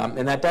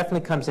 And that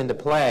definitely comes into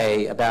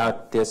play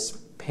about this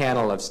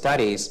panel of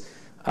studies.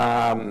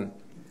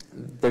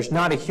 There's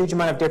not a huge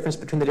amount of difference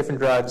between the different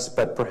drugs,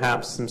 but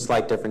perhaps some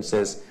slight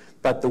differences.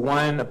 But the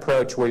one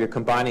approach where you're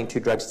combining 2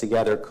 drugs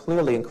together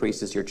clearly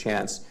increases your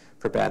chance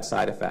for bad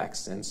side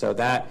effects. And so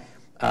that,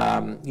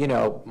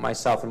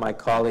 myself and my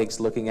colleagues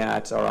looking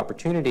at our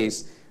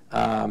opportunities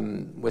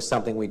was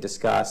something we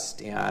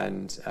discussed,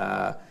 and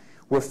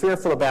we're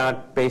fearful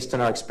about, based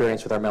on our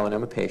experience with our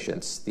melanoma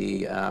patients.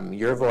 The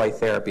Yervoy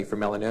therapy for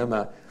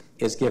melanoma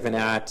is given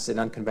at an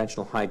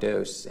unconventional high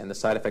dose, and the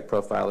side effect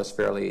profile is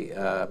fairly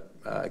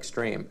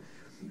extreme.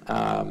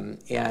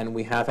 And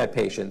we have had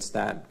patients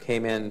that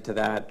came into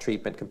that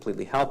treatment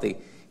completely healthy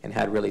and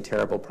had really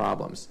terrible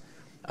problems.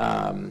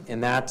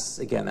 And that's,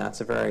 again, that's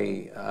a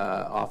very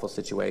awful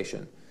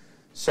situation.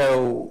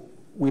 So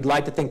we'd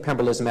like to think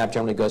pembrolizumab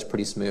generally goes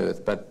pretty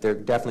smooth, but there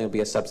definitely will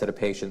be a subset of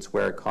patients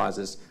where it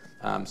causes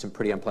some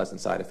pretty unpleasant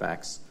side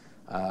effects,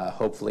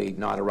 hopefully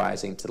not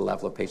arising to the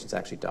level of patients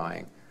actually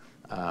dying.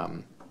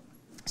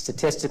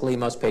 Statistically,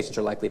 most patients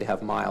are likely to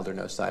have mild or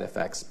no side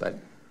effects, but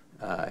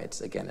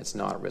again, it's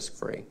not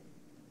risk-free.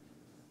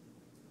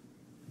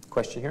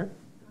 Question here?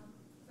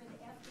 For the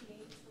FDA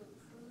to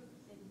approve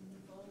the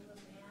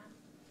nivolumab,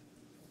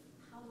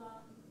 how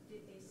long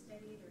did they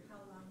study it, or how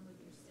long were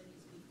your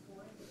studies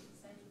before they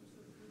decided to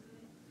approve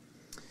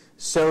it?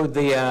 So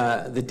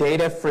the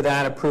data for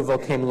that approval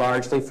came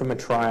largely from a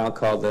trial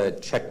called the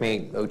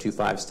Checkmate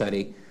 025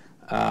 study.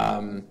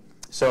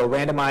 So a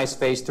randomized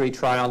phase 3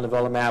 trial,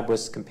 nivolumab,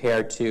 was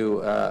compared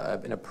to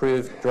an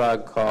approved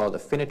drug called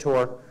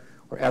Afinitor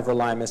or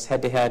everolimus,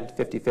 head-to-head,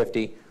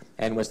 50-50,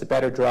 and was the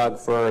better drug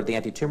for the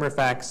anti-tumor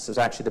effects. It was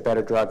actually the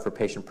better drug for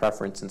patient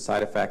preference and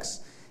side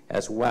effects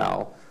as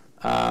well.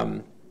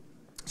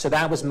 So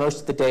that was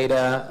most of the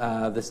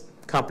data. This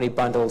company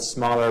bundled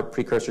smaller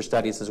precursor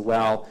studies as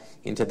well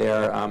into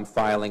their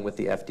filing with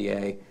the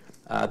FDA.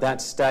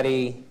 That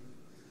study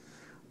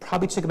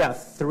probably took about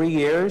 3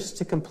 years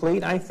to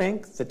complete, I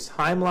think. The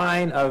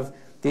timeline of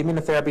the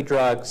immunotherapy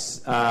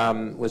drugs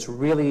was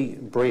really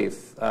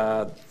brief.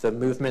 The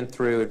movement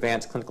through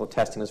advanced clinical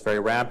testing was very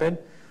rapid,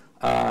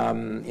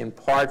 in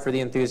part for the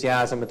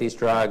enthusiasm with these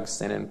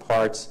drugs and in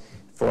parts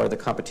for the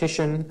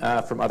competition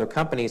from other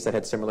companies that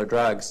had similar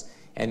drugs,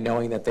 and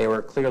knowing that they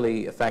were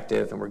clearly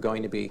effective and were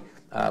going to be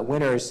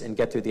winners and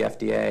get through the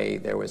FDA,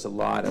 there was a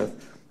lot of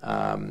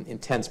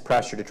intense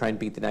pressure to try and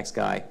beat the next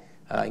guy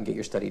and get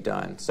your study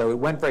done. So it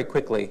went very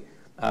quickly.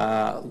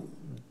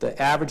 The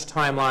average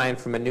timeline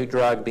from a new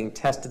drug being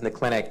tested in the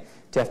clinic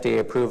to FDA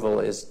approval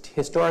has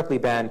historically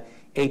been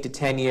 8 to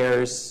 10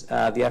 years.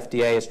 The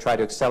FDA has tried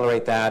to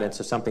accelerate that, and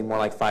so something more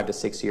like 5 to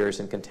 6 years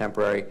in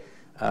contemporary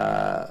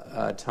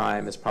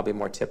time is probably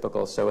more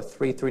typical. So a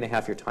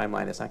 3.5 year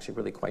timeline is actually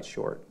really quite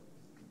short.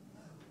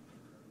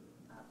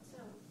 So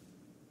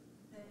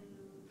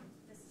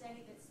the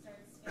study that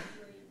starts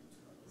February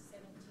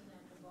 2017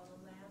 at the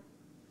nivolumab,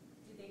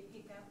 do they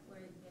pick up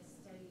where the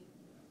study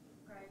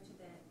prior to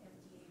the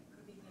FDA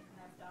approving it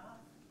left off?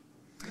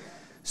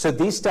 So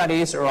these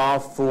studies are all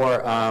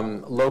for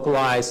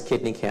localized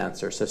kidney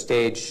cancer, so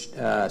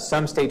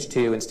some stage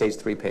 2 and stage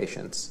 3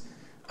 patients,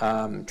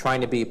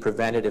 trying to be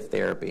preventative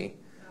therapy.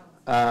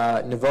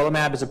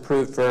 Nivolumab is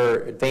approved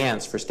for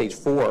advanced for stage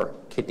 4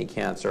 kidney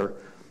cancer.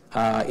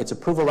 Its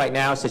approval right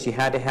now says you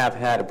had to have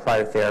had a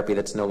prior therapy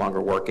that's no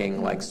longer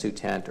working, like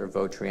Sutent or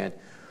Votrient.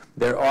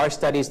 There are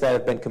studies that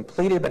have been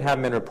completed but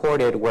haven't been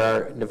reported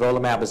where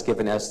nivolumab was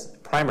given as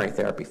primary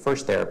therapy,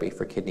 first therapy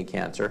for kidney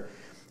cancer.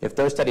 If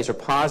those studies are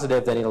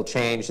positive, then it'll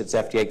change its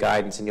FDA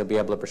guidance and you'll be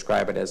able to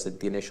prescribe it as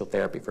the initial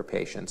therapy for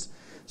patients.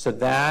 So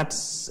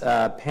that's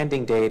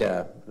pending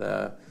data.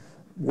 The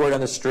word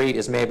on the street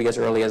is maybe as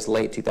early as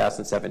late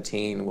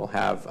 2017 we'll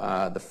have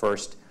the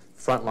first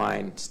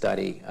frontline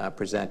study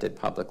presented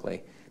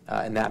publicly,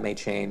 and that may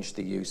change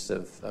the use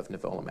of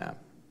nivolumab.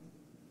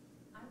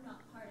 I'm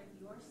not part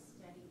of your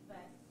study,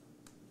 but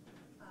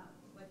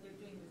what they're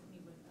doing with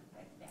me would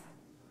affect that.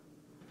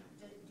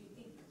 Do you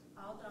think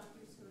all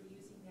doctors who are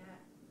using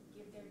that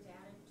give their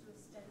data to a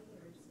study,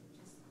 or is it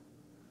just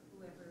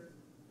whoever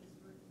is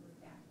working with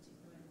that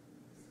particular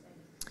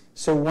study?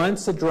 So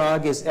once a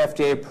drug is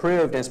FDA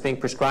approved and it's being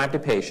prescribed to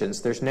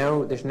patients, there's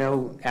no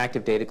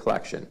active data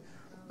collection.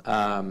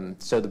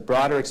 So the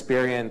broader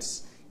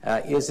experience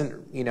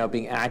isn't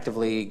being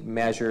actively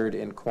measured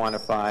and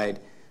quantified.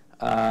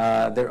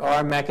 There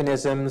are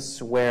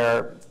mechanisms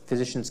where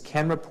physicians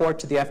can report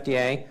to the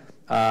FDA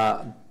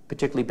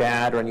particularly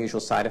bad or unusual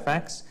side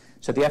effects.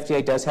 So the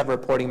FDA does have a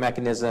reporting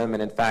mechanism,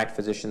 and in fact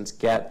physicians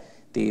get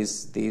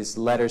these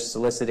letters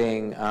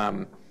soliciting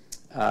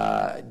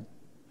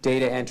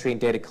data entry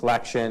and data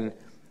collection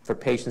for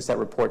patients that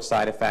report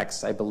side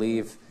effects, I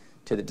believe,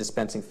 to the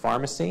dispensing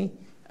pharmacy.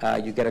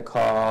 You get a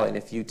call, and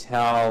if you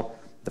tell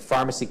the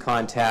pharmacy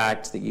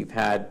contact that you've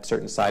had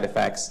certain side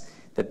effects,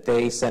 that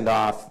they send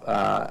off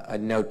a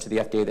note to the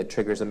FDA that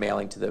triggers a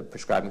mailing to the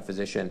prescribing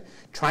physician,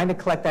 trying to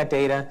collect that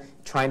data,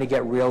 trying to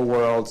get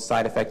real-world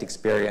side effect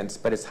experience,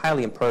 but it's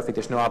highly imperfect.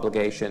 There's no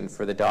obligation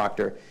for the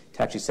doctor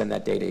to actually send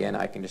that data in.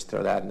 I can just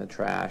throw that in the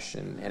trash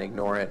and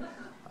ignore it.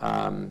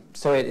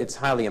 So it's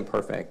highly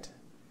imperfect.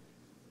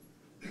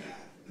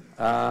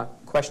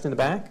 Question in the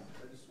back?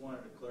 I just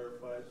wanted to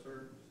clarify,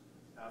 sir.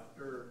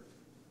 After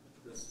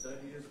the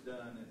study is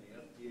done and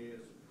the FDA has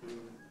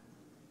approved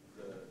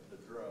the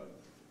drug,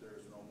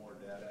 there's no more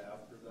data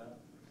after that?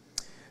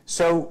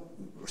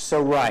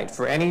 So right,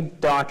 for any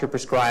doctor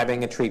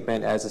prescribing a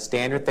treatment as a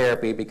standard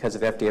therapy because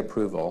of FDA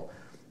approval,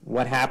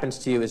 what happens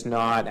to you is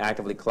not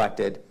actively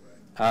collected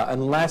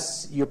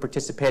unless you're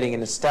participating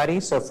in a study.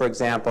 So for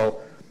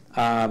example,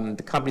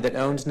 The company that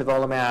owns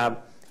nivolumab,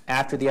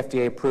 after the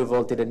FDA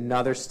approval, did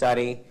another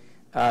study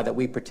that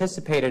we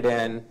participated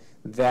in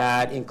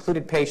that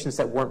included patients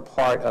that weren't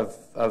part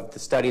of the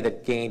study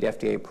that gained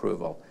FDA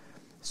approval.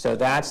 So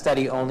that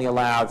study only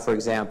allowed, for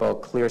example,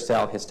 clear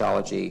cell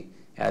histology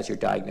as your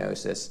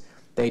diagnosis.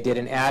 They did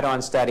an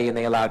add-on study and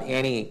they allowed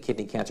any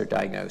kidney cancer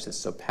diagnosis.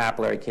 So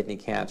papillary kidney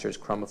cancers,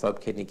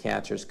 chromophobe kidney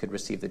cancers could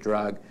receive the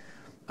drug.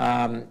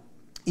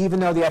 Even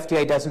though the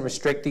FDA doesn't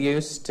restrict the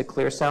use to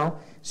clear cell,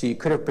 so you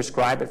could have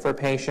prescribed it for a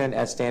patient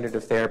as standard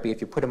of therapy.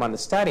 If you put them on the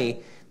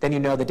study, then you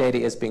know the data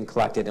is being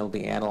collected and it will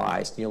be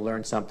analyzed. And you'll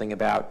learn something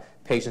about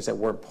patients that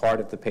weren't part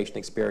of the patient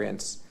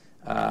experience.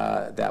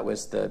 That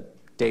was the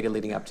data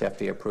leading up to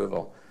FDA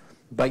approval.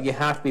 But you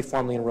have to be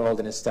formally enrolled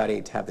in a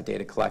study to have the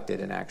data collected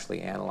and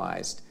actually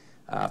analyzed.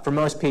 For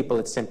most people,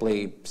 it's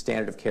simply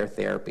standard of care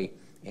therapy,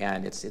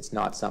 and it's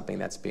not something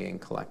that's being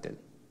collected.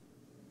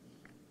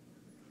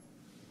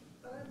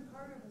 But I'm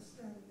part of a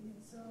study, and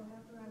so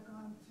after I've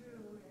gone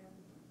through and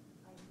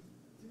I'm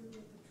through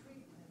with the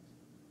treatment,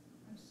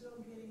 I'm still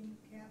getting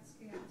CAT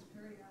scans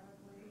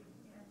periodically,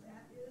 and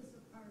that is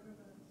a part of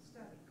a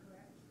study,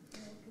 correct?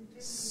 And it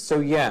continues.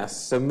 So yes,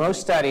 so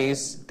most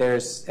studies,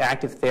 there's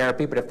active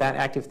therapy, but if that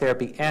active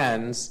therapy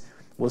ends,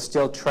 we'll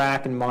still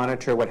track and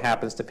monitor what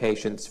happens to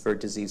patients for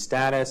disease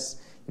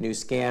status, new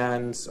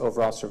scans,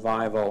 overall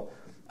survival,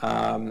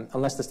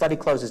 unless the study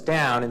closes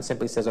down and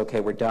simply says, okay,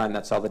 we're done,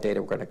 that's all the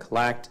data we're going to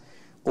collect.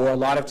 Or a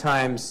lot of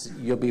times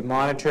you'll be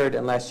monitored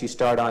unless you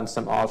start on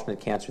some alternate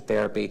cancer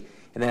therapy,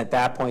 and then at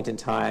that point in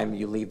time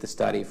you leave the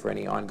study for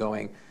any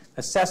ongoing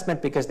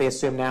assessment because they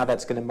assume now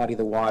that's going to muddy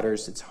the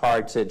waters. It's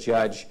hard to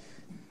judge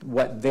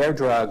what their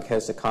drug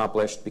has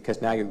accomplished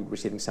because now you're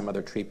receiving some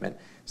other treatment.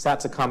 So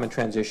that's a common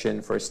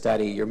transition for a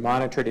study. You're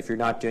monitored if you're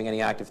not doing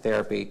any active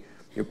therapy.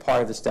 You're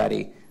part of the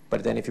study,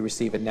 but then if you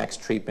receive a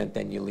next treatment,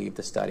 then you leave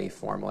the study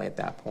formally at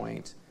that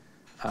point.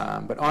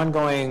 But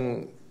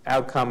ongoing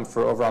outcome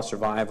for overall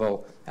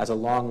survival as a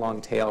long,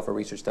 long tail for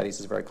research studies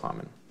is very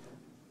common.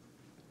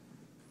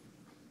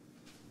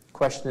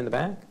 Question in the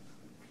back?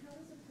 How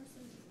does a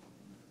person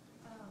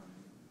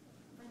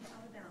find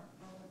out about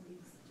all of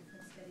these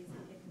different studies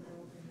and get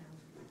enrolled in them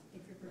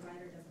if your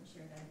provider doesn't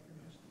share that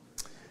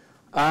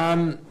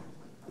information?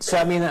 So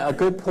I mean, a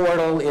good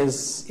portal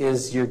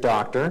is your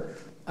doctor,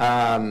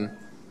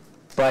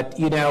 but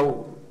you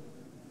know,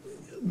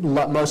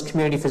 most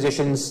community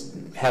physicians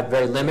have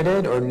very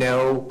limited or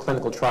no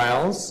clinical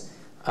trials,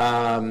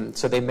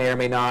 so they may or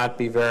may not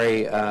be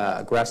very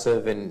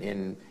aggressive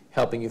in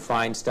helping you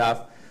find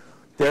stuff.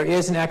 There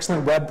is an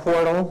excellent web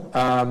portal.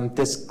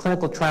 This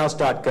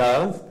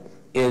clinicaltrials.gov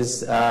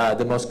is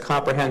the most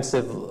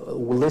comprehensive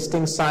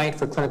listing site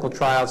for clinical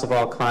trials of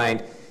all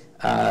kind.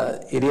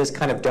 It is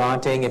kind of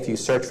daunting if you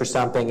search for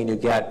something and you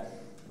get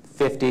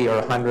 50 or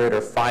 100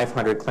 or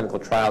 500 clinical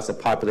trials that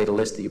populate a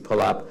list that you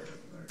pull up.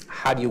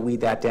 How do you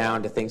weed that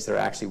down to things that are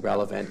actually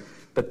relevant?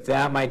 But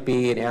that might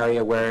be an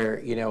area where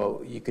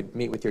you could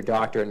meet with your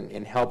doctor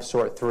and help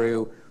sort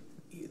through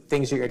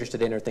things you're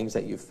interested in or things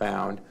that you've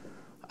found.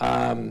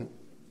 A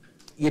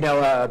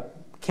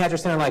cancer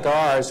center like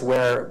ours,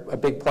 where a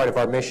big part of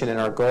our mission and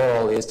our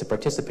goal is to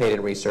participate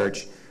in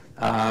research,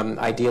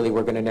 ideally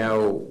we're going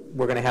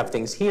to have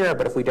things here,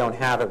 but if we don't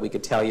have it, we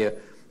could tell you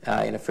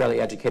in a fairly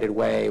educated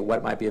way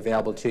what might be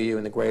available to you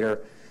in the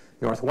greater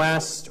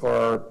Northwest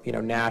or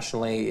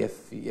nationally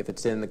if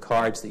it's in the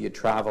cards that you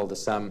travel to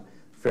some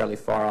fairly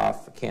far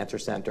off cancer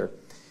center.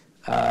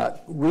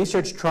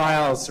 Research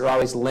trials are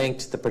always linked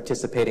to the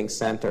participating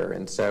center,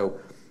 and so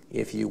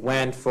if you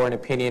went for an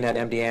opinion at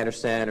MD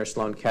Anderson or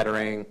Sloan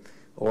Kettering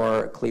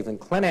or Cleveland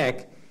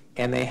Clinic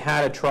and they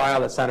had a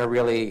trial that sounded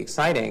really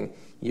exciting,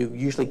 you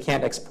usually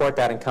can't export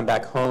that and come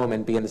back home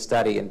and be in the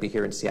study and be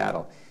here in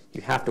Seattle.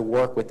 You have to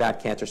work with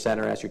that cancer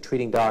center as you're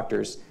treating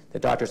doctors, the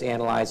doctor's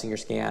analyzing your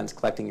scans,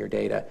 collecting your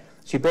data.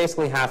 So you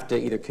basically have to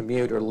either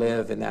commute or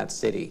live in that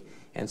city.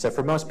 And so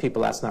for most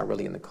people, that's not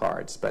really in the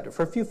cards. But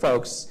for a few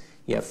folks,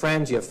 you have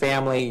friends, you have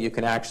family, you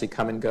can actually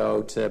come and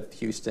go to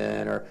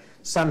Houston or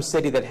some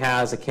city that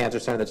has a cancer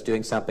center that's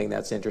doing something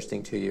that's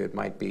interesting to you. It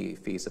might be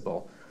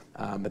feasible.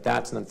 But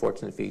that's an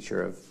unfortunate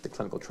feature of the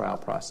clinical trial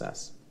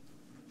process.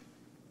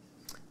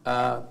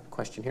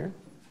 Question here?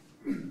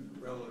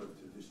 Relative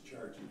to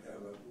discharge,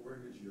 where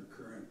does your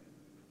current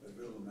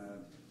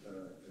nivolumab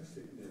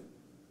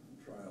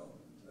trial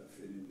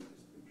fit into this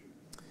picture?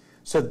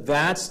 So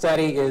that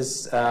study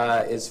is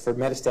for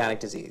metastatic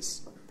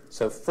disease.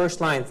 So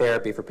first-line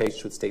therapy for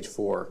patients with stage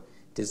 4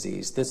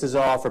 disease. This is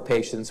all for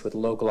patients with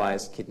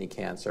localized kidney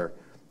cancer,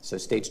 so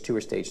stage 2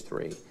 or stage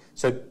 3.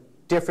 So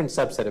different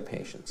subset of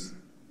patients.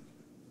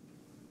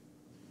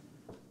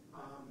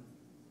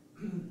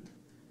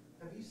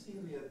 Have you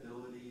seen the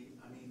ability,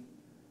 I mean,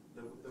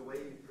 the way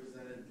you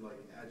presented like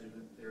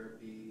adjuvant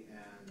therapy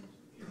and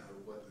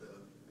what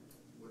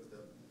the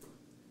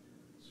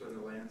sort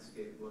of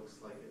landscape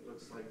looks like? It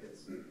looks like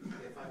it's,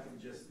 if I can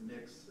just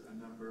mix a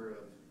number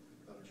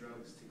of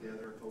drugs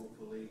together,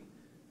 hopefully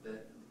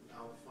that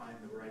I'll find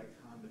the right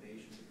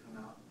combination to come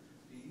out.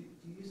 Do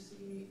you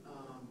see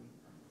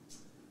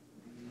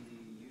the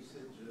use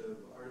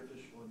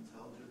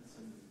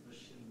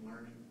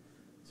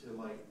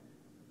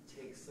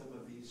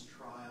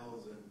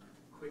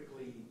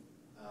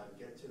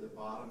get to the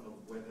bottom of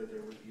whether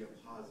there would be a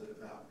positive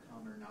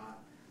outcome or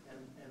not. And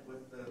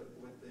with the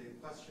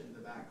question in the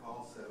back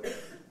also,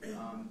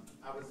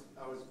 I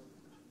was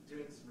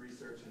doing some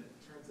research, and it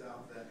turns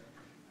out that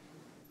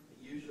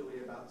usually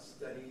about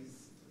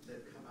studies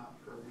that come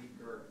out per week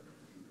are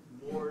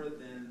more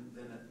than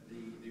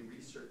the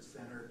research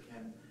center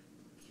can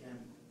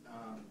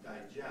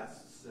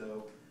digest.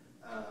 So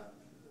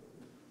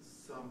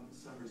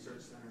some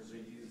research centers are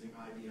using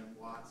IBM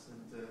Watson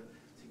to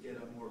get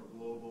a more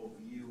global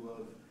view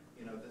of,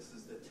 this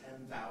is the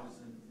 10,000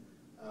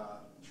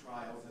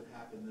 trials that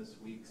happened this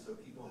week, so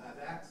people have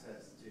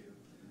access to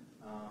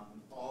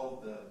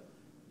all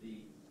the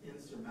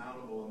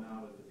insurmountable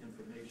amount of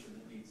information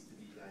that needs to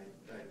be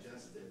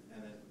digested,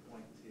 and then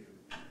point to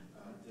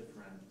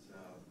different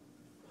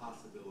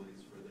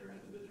possibilities for their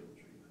individual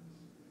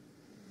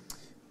treatments.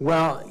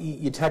 Well,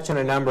 you touch on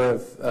a number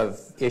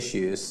of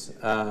issues.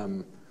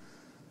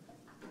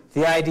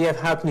 The idea of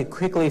how can you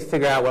quickly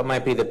figure out what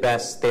might be the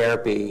best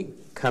therapy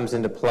comes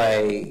into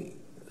play.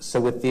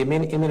 So with the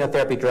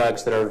immunotherapy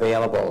drugs that are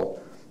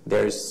available,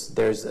 there's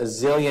a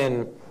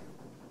zillion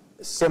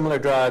similar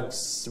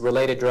drugs,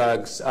 related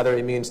drugs, other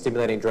immune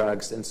stimulating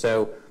drugs, and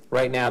so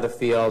right now the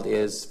field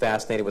is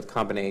fascinated with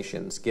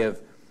combinations. Give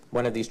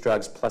one of these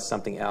drugs plus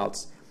something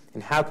else,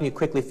 and how can you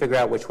quickly figure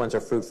out which ones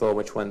are fruitful,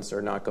 which ones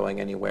are not going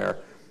anywhere?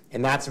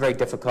 And that's a very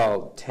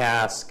difficult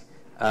task.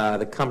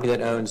 The company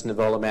that owns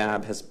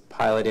nivolumab has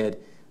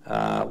piloted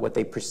what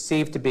they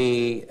perceive to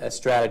be a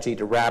strategy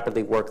to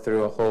rapidly work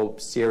through a whole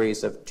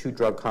series of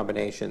 2-drug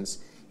combinations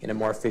in a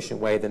more efficient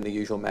way than the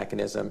usual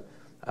mechanism,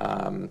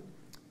 called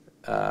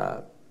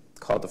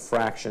the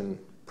fraction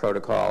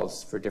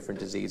protocols for different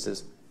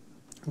diseases.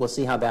 We'll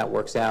see how that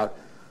works out.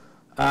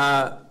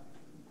 On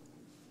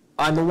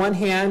the one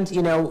hand,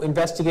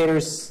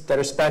 investigators that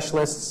are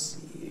specialists,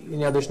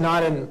 there's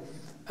not an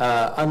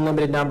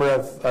unlimited number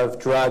of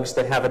drugs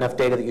that have enough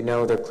data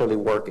that they're clearly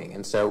working.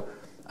 And so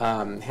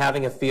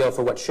having a feel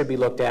for what should be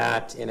looked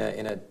at in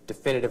a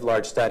definitive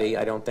large study,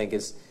 I don't think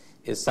is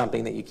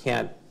something that you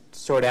can't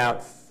sort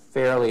out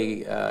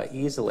fairly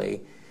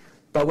easily.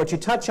 But what you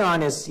touch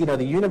on is,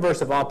 the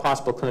universe of all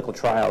possible clinical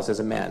trials is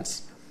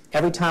immense.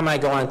 Every time I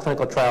go on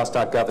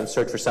clinicaltrials.gov and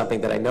search for something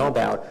that I know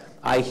about,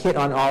 I hit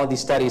on all of these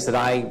studies that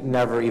I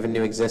never even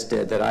knew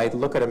existed, that I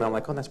look at them and I'm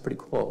like, oh, that's pretty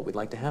cool. We'd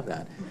like to have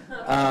that.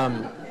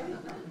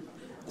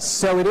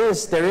 So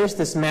there is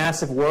this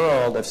massive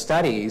world of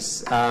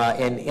studies,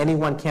 and any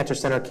one cancer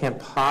center can't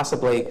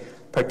possibly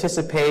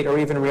participate or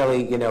even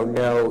really,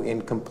 know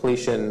in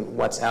completion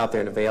what's out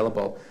there and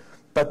available.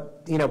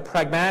 But,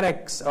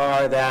 pragmatics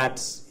are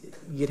that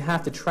you'd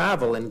have to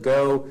travel and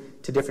go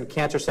to different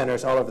cancer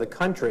centers all over the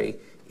country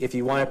if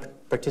you want to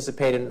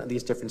participate in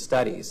these different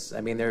studies. I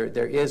mean, there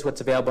is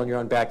what's available in your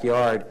own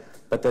backyard,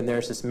 but then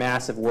there's this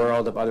massive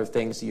world of other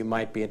things that you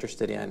might be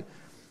interested in.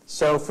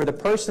 So for the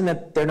person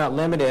that they're not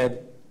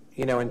limited,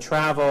 in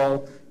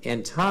travel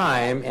and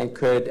time and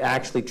could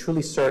actually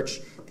truly search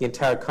the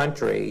entire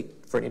country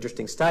for an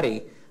interesting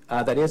study,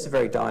 that is a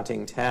very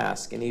daunting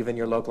task. And even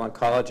your local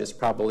oncologist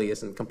probably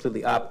isn't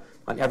completely up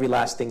on every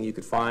last thing you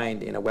could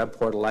find in a web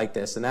portal like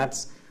this. And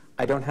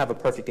I don't have a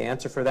perfect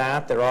answer for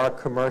that. There are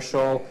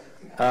commercial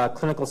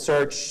clinical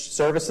search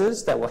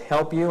services that will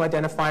help you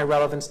identify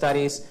relevant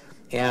studies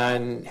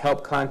and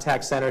help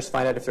contact centers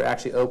find out if they're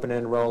actually open and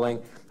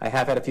enrolling. I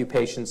have had a few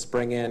patients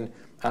bring in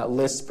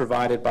lists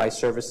provided by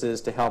services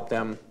to help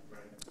them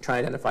try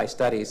and identify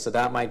studies, so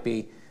that might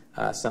be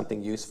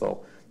something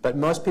useful. But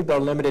most people are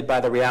limited by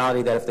the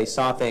reality that if they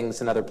saw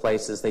things in other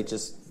places,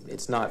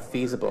 it's not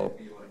feasible.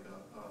 It'd be like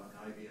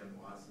an IBM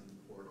Watson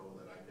portal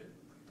that I could,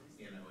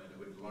 and it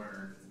would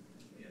learn,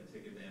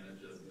 take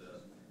advantage of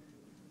the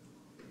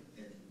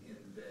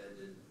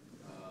embedded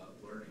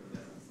learning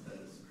that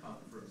has come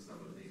from some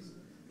of these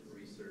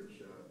research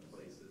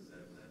places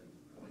and then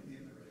point me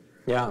in the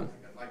right direction. Yeah.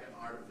 Like an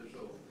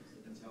artificial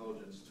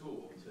intelligence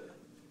tool to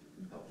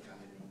help guide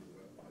me.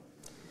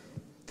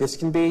 This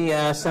can be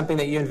something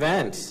that you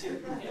invent.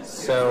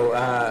 So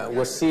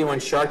we'll see you on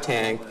Shark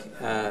Tank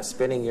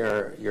spinning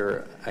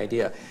your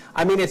idea.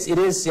 I mean, it's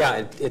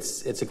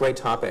a great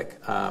topic.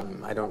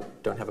 I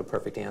don't have a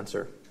perfect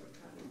answer.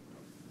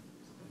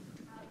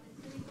 The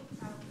clinical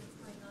trial that's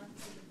going on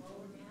for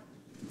nivolumab,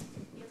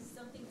 if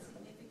something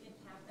significant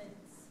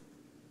happens,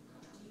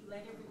 do you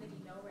let everybody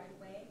know right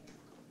away,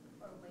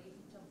 or wait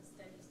until the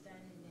study's done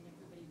and then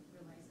everybody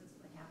realizes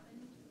what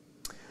happened?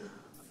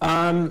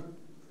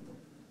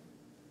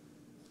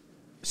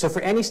 So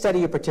for any study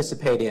you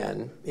participate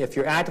in, if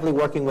you're actively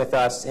working with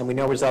us and we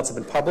know results have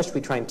been published,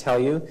 we try and tell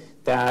you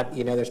that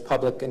there's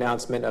public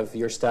announcement of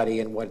your study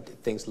and what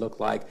things look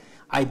like.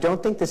 I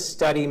don't think the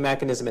study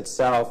mechanism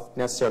itself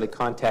necessarily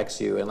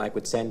contacts you and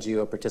would send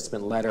you a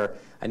participant letter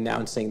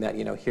announcing that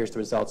here's the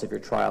results of your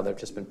trial that have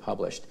just been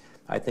published.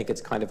 I think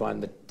it's kind of on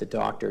the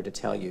doctor to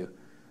tell you.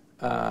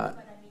 But I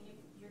mean,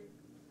 if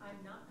I'm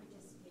not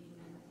participating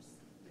in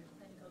your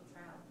clinical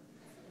trial,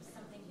 if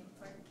something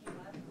important came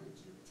up, would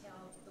you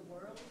tell the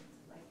world?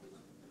 Like,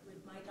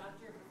 would my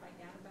doctor ever find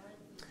out about it?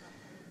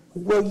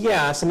 Well,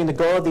 yes. I mean, the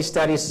goal of these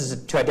studies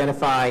is to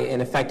identify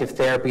an effective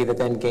therapy that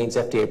then gains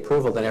FDA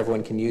approval, then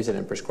everyone can use it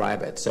and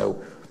prescribe it.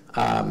 So,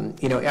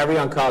 every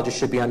oncologist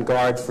should be on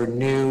guard for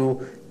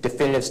new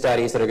definitive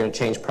studies that are going to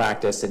change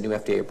practice and new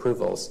FDA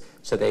approvals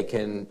so they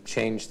can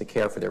change the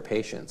care for their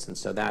patients. And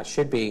so that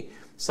should be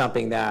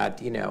something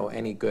that,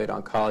 any good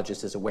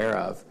oncologist is aware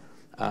of.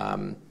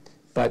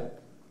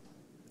 But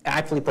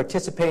actively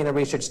participate in a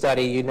research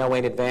study, you know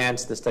in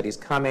advance the study's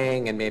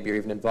coming, and maybe you're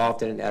even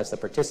involved in it as the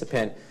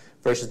participant,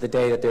 versus the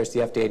day that there's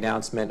the FDA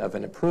announcement of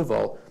an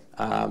approval.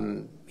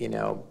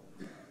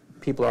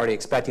 People are already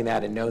expecting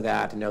that and know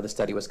the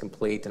study was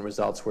complete and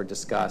results were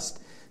discussed.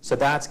 So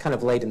that's kind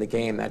of late in the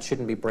game. That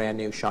shouldn't be brand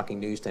new, shocking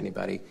news to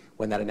anybody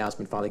when that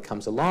announcement finally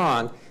comes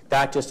along.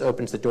 That just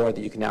opens the door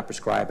that you can now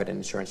prescribe it and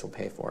insurance will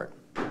pay for it.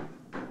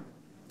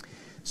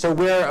 So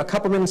we're a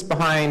couple minutes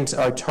behind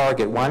our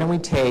target. Why don't we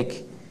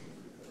take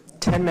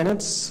 10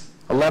 minutes,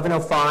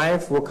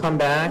 11:05, we'll come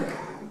back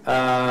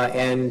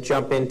and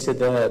jump into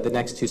the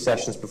next two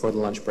sessions before the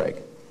lunch break.